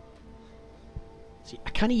 See, I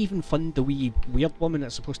can't even find the wee weird woman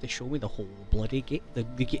that's supposed to show me the whole bloody gate. The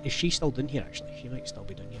gate, is she still down here actually? She might still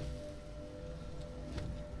be down here.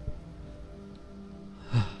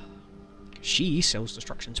 She sells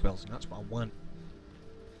destruction spells and that's what I want.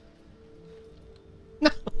 No,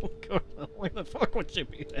 God, why the fuck would she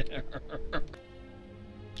be there?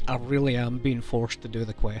 I really am being forced to do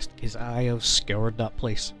the quest because I have scoured that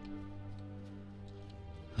place.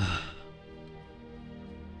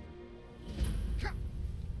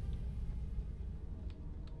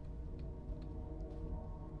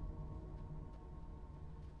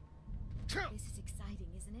 This is exciting,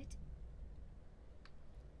 isn't it?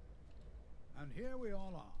 And here we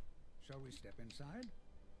all are. Shall we step inside?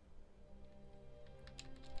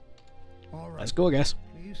 All right. Let's go, I guess.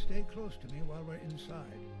 Please stay close to me while we're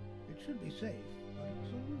inside. It should be safe, but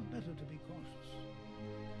it's always better to be cautious.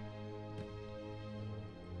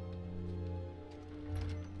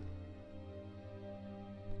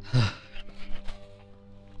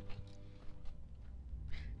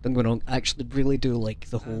 Don't get me wrong, I actually really do like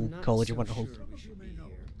the whole College of Winterhold.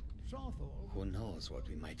 Who knows what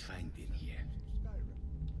we might find in here? Skyrim.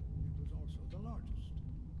 It was also the largest.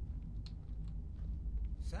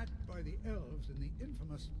 Sacked by the elves in the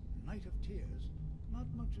infamous Night of Tears, not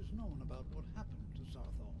much is known about what happened to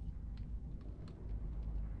Sarthal.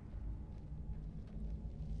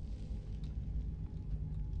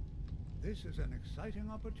 This is an exciting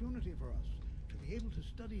opportunity for us to be able to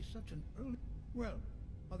study such an early... Well,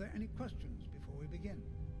 are there any questions before we begin?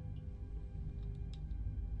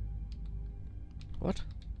 What?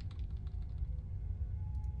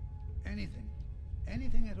 Anything.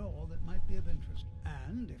 Anything at all that might be of interest.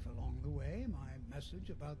 And if along the way my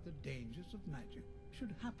message about the dangers of magic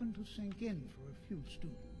should happen to sink in for a few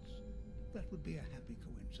students, that would be a happy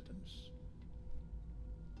coincidence.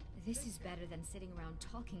 This is better than sitting around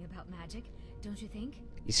talking about magic, don't you think?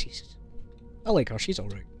 I like her, she's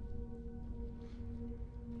alright.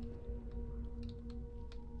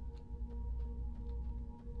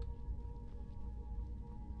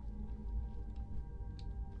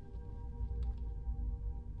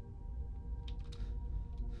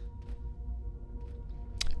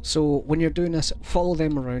 So when you're doing this, follow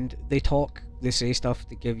them around. They talk, they say stuff,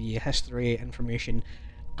 they give you history, information.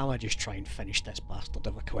 I might just try and finish this bastard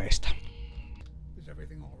of a quest. Is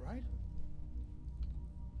everything all right?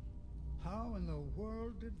 How in the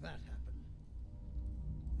world did that happen?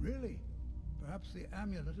 Really? Perhaps the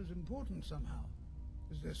amulet is important somehow.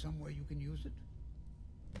 Is there some way you can use it?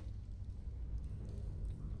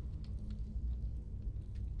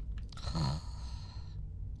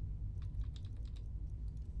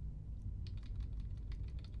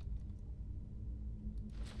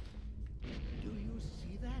 Do you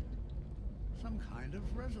see that? Some kind of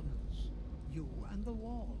resonance. You and the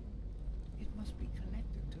wall. It must be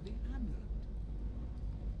connected to the amulet.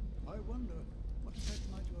 I wonder what effect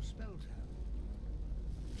might your spells have.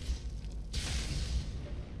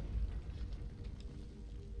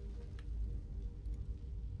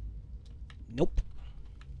 Nope.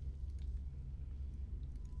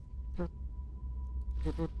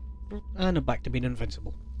 And I'm back to being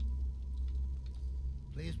invincible.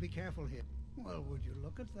 Please be careful here. Well, would you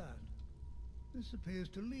look at that? This appears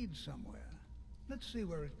to lead somewhere. Let's see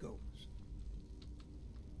where it goes.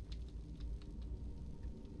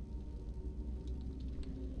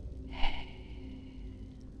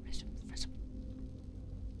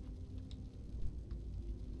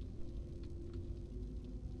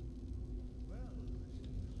 Well, this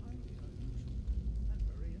is highly unusual and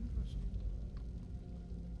very interesting.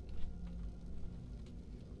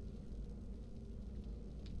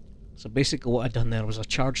 So basically what I done there was I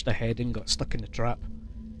charged ahead and got stuck in the trap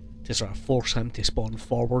to sort of force him to spawn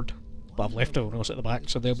forward. But I've left everyone else at the back,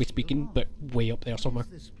 so they'll be speaking, but way up there somewhere.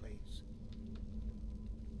 This place.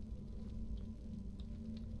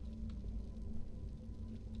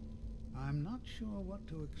 I'm not sure what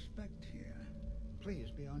to expect here. Please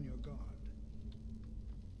be on your guard.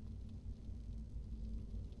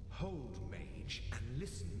 Hold, mage, and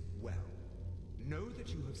listen well. Know that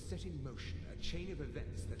you have set in motion a chain of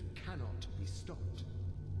events that cannot be stopped.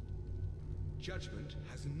 Judgment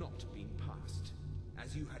has not been passed,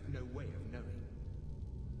 as you had no way of knowing.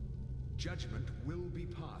 Judgment will be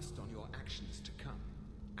passed on your actions to come,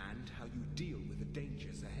 and how you deal with the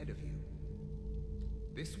dangers ahead of you.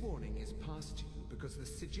 This warning is passed to you because the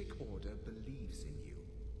Psijic Order believes in you.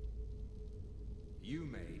 You,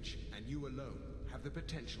 Mage, and you alone, have the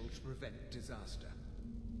potential to prevent disaster.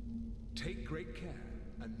 Take great care,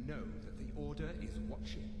 and know that the Order is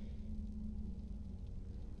watching.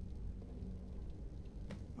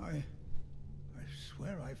 I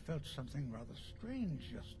swear I felt something rather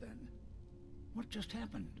strange just then. What just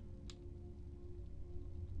happened?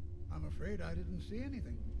 I'm afraid I didn't see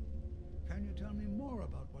anything. Can you tell me more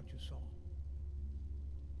about what you saw?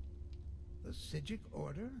 The Psijic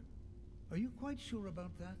Order? Are you quite sure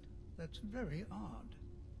about that? That's very odd.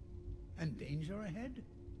 And danger ahead?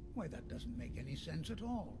 Why, that doesn't make any sense at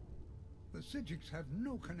all. The Psijics have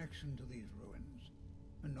no connection to these ruins,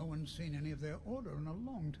 and no one's seen any of their order in a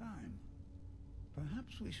long time.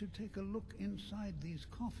 Perhaps we should take a look inside these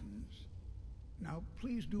coffins. Now,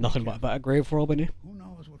 please do. Nothing but a bit of grave robbing, eh? Who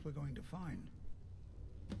knows what we're going to find?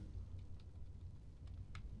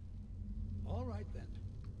 All right then.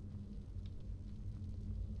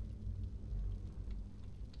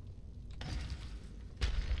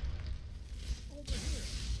 Over here.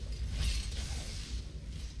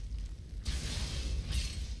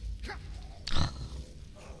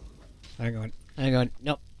 Hang on.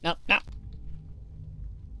 Nope.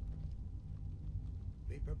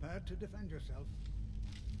 Be prepared to defend yourself.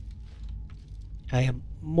 I am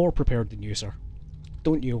more prepared than you, sir.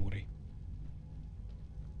 Don't you worry.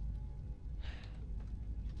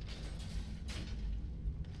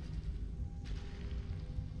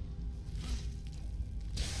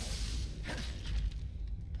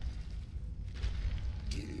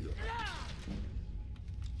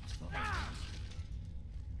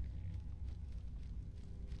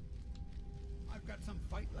 I've got some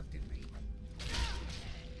fight left in me.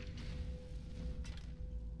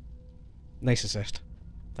 Nice assist.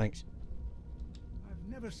 Thanks.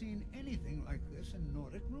 I've never seen anything like this in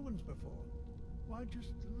Nordic ruins before. Why, just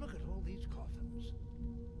look at all these coffins.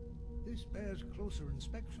 This bears closer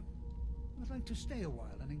inspection. I'd like to stay a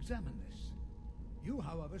while and examine this. You,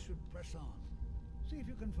 however, should press on. See if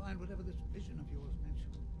you can find whatever this vision of yours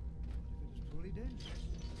mentioned. If it is truly dangerous,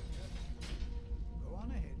 go on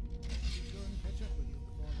ahead. Be sure and catch up with you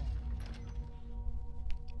before long.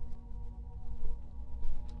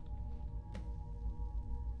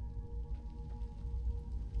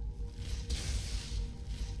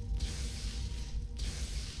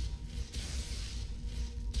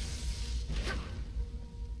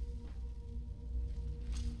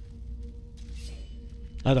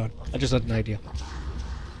 I don't. I just had an idea.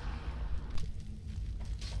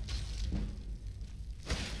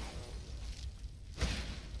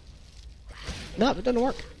 No, it didn't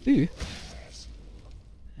work. Ooh.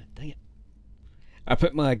 Dang it. I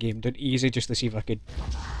put my game down easy just to see if I could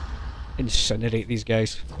incinerate these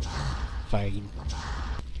guys. Fine.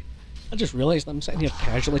 I just realised I'm sitting here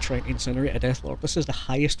casually trying to incinerate a Deathlord. This is the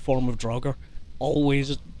highest form of Draugr.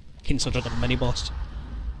 Always considered a mini-boss.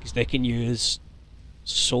 Because they can use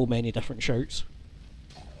so many different shouts.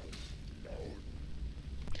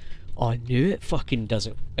 Oh, I knew it fucking does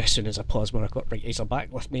it as soon as I paused where I got right. He's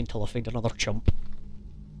back with me until I find another chump.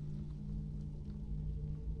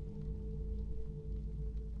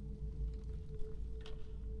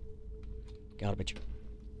 Garbage.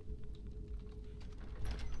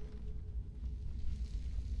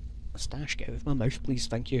 Stash, get out of my mouth, please,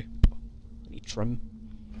 thank you. I need trim.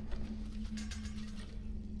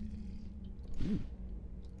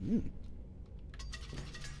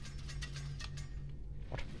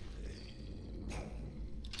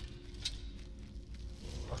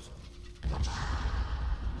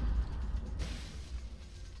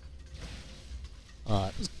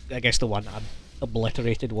 I guess the one I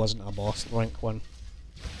obliterated wasn't a boss rank one.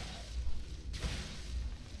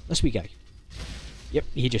 This wee guy. Yep,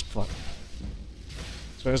 he just fucked.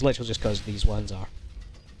 So it was literally just because these ones are.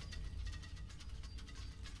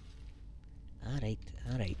 Alright.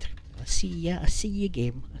 I see ya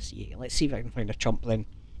game. I see ya. Let's see if I can find a chump then.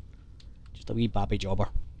 Just a wee babby jobber.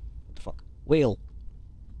 What the fuck? Whale.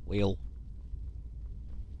 You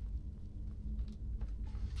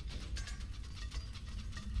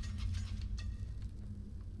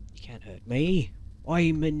can't hurt me.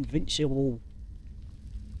 I'm invincible.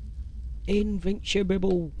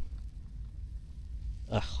 Invincible.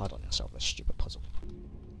 Ugh, I don't know, solve this stupid puzzle.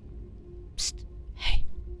 Psst. Hey.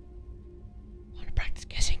 Wanna practice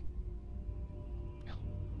guessing? No.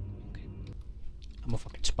 Okay. I'm a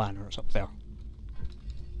fucking spanner, it's up there.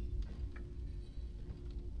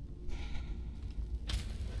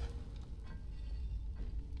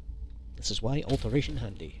 This is why alteration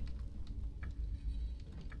handy.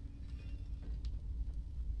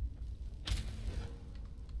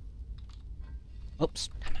 Oops,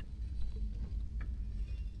 damn it.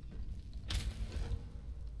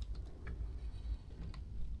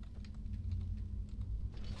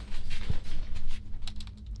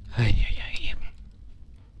 Ay, ay, ay.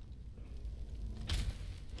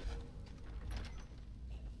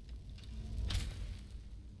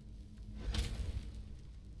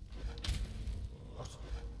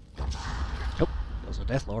 Oh, there's a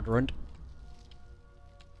Death Lord around.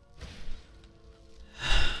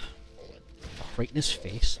 Right in his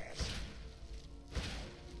face.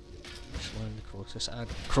 Island Croesus.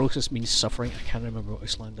 Croesus means suffering. I can't remember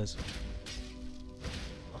what Island is.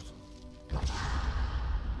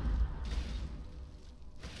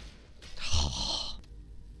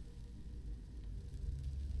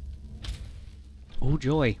 Oh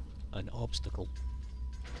joy, an obstacle.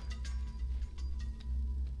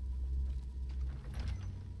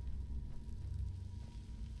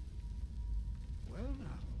 Well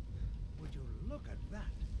now, would you look at that?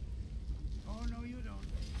 Oh no, you don't.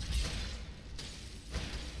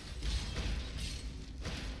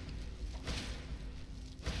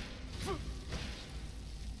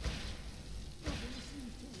 Nothing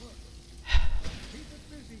seems to work. Keep it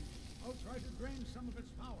busy. I'll try to drain some of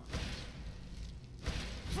its power.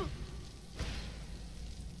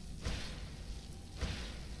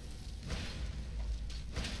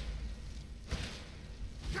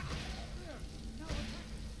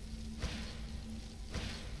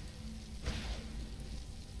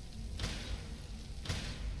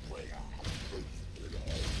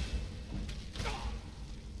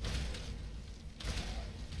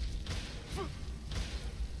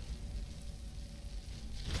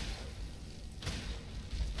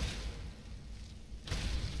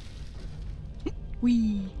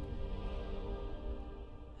 Whee!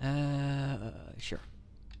 Sure.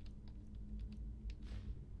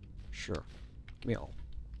 Sure. Meow.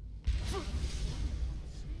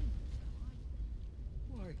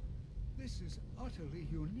 Why, this is utterly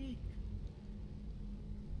unique.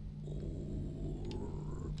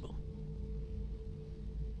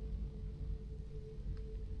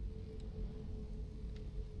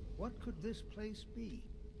 What could this place be?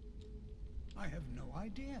 I have no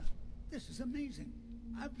idea. This is amazing.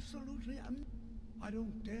 Absolutely I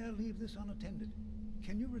don't dare leave this unattended.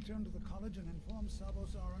 Can you return to the college and inform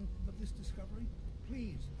Savos Aran of this discovery?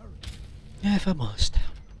 Please, hurry. If I must.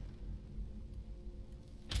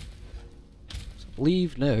 So I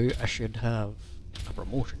believe now I should have a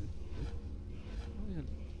promotion. Oh yeah,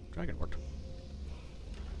 Dragon Word.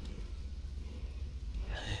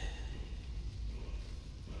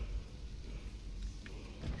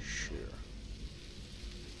 Sure.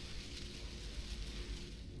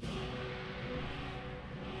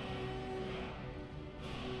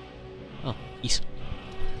 Oh, east.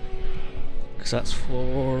 Because that's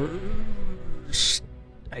for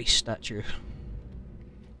ice statue.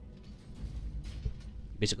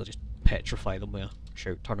 Basically just petrify them with a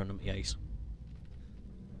shout, turning them to ice.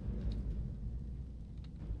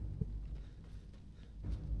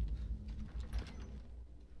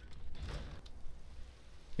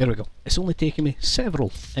 There we go. It's only taken me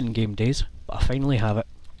several in-game days, but I finally have it.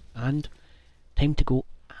 And time to go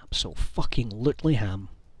abso-fucking-lutely ham.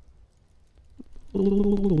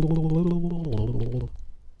 Oh,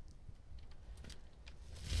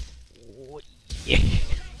 yeah.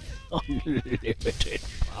 Unlimited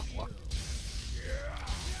power.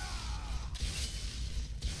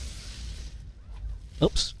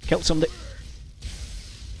 Oops, killed somebody.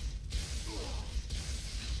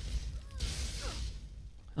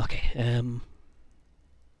 Okay,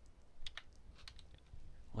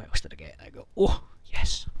 what else did I get? I go, oh,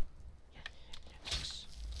 yes. Yes.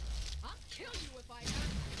 I'll kill you if I have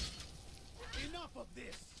to. Enough of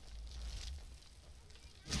this.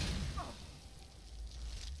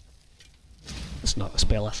 That's not the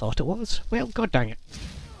spell I thought it was. Well, god dang it.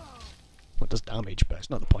 Well, it does damage, but it's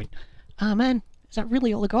not the point. Ah man, is that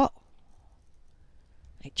really all I got?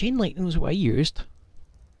 Like, Chain Lightning was what I used.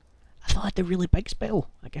 I thought I had the really big spell.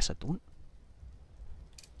 I guess I don't.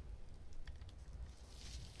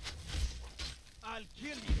 I'll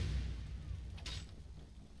kill you.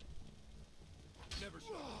 Never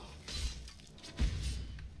saw.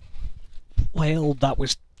 Well, that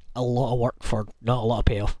was a lot of work for not a lot of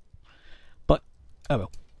payoff. But, oh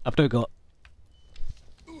well. I've now got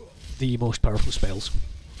the most powerful spells.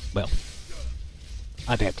 Well,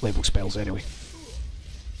 adept level spells anyway.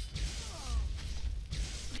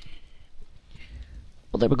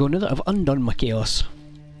 Well, there we go. Now that I've undone my chaos,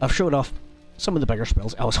 I've showed off some of the bigger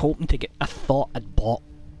spells. I was hoping to get... I thought I'd bought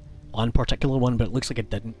one particular one, but it looks like I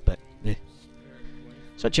didn't, but eh.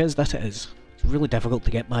 Such as that it is. It's really difficult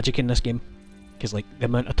to get magic in this game, because like the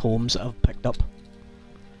amount of tomes that I've picked up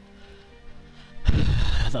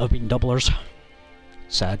that have been doublers.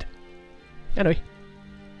 Sad. Anyway,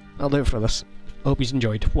 I'll do it for this. I hope you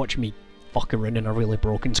enjoyed watching me fuck around in a really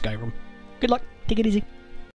broken Skyrim. Good luck, take it easy.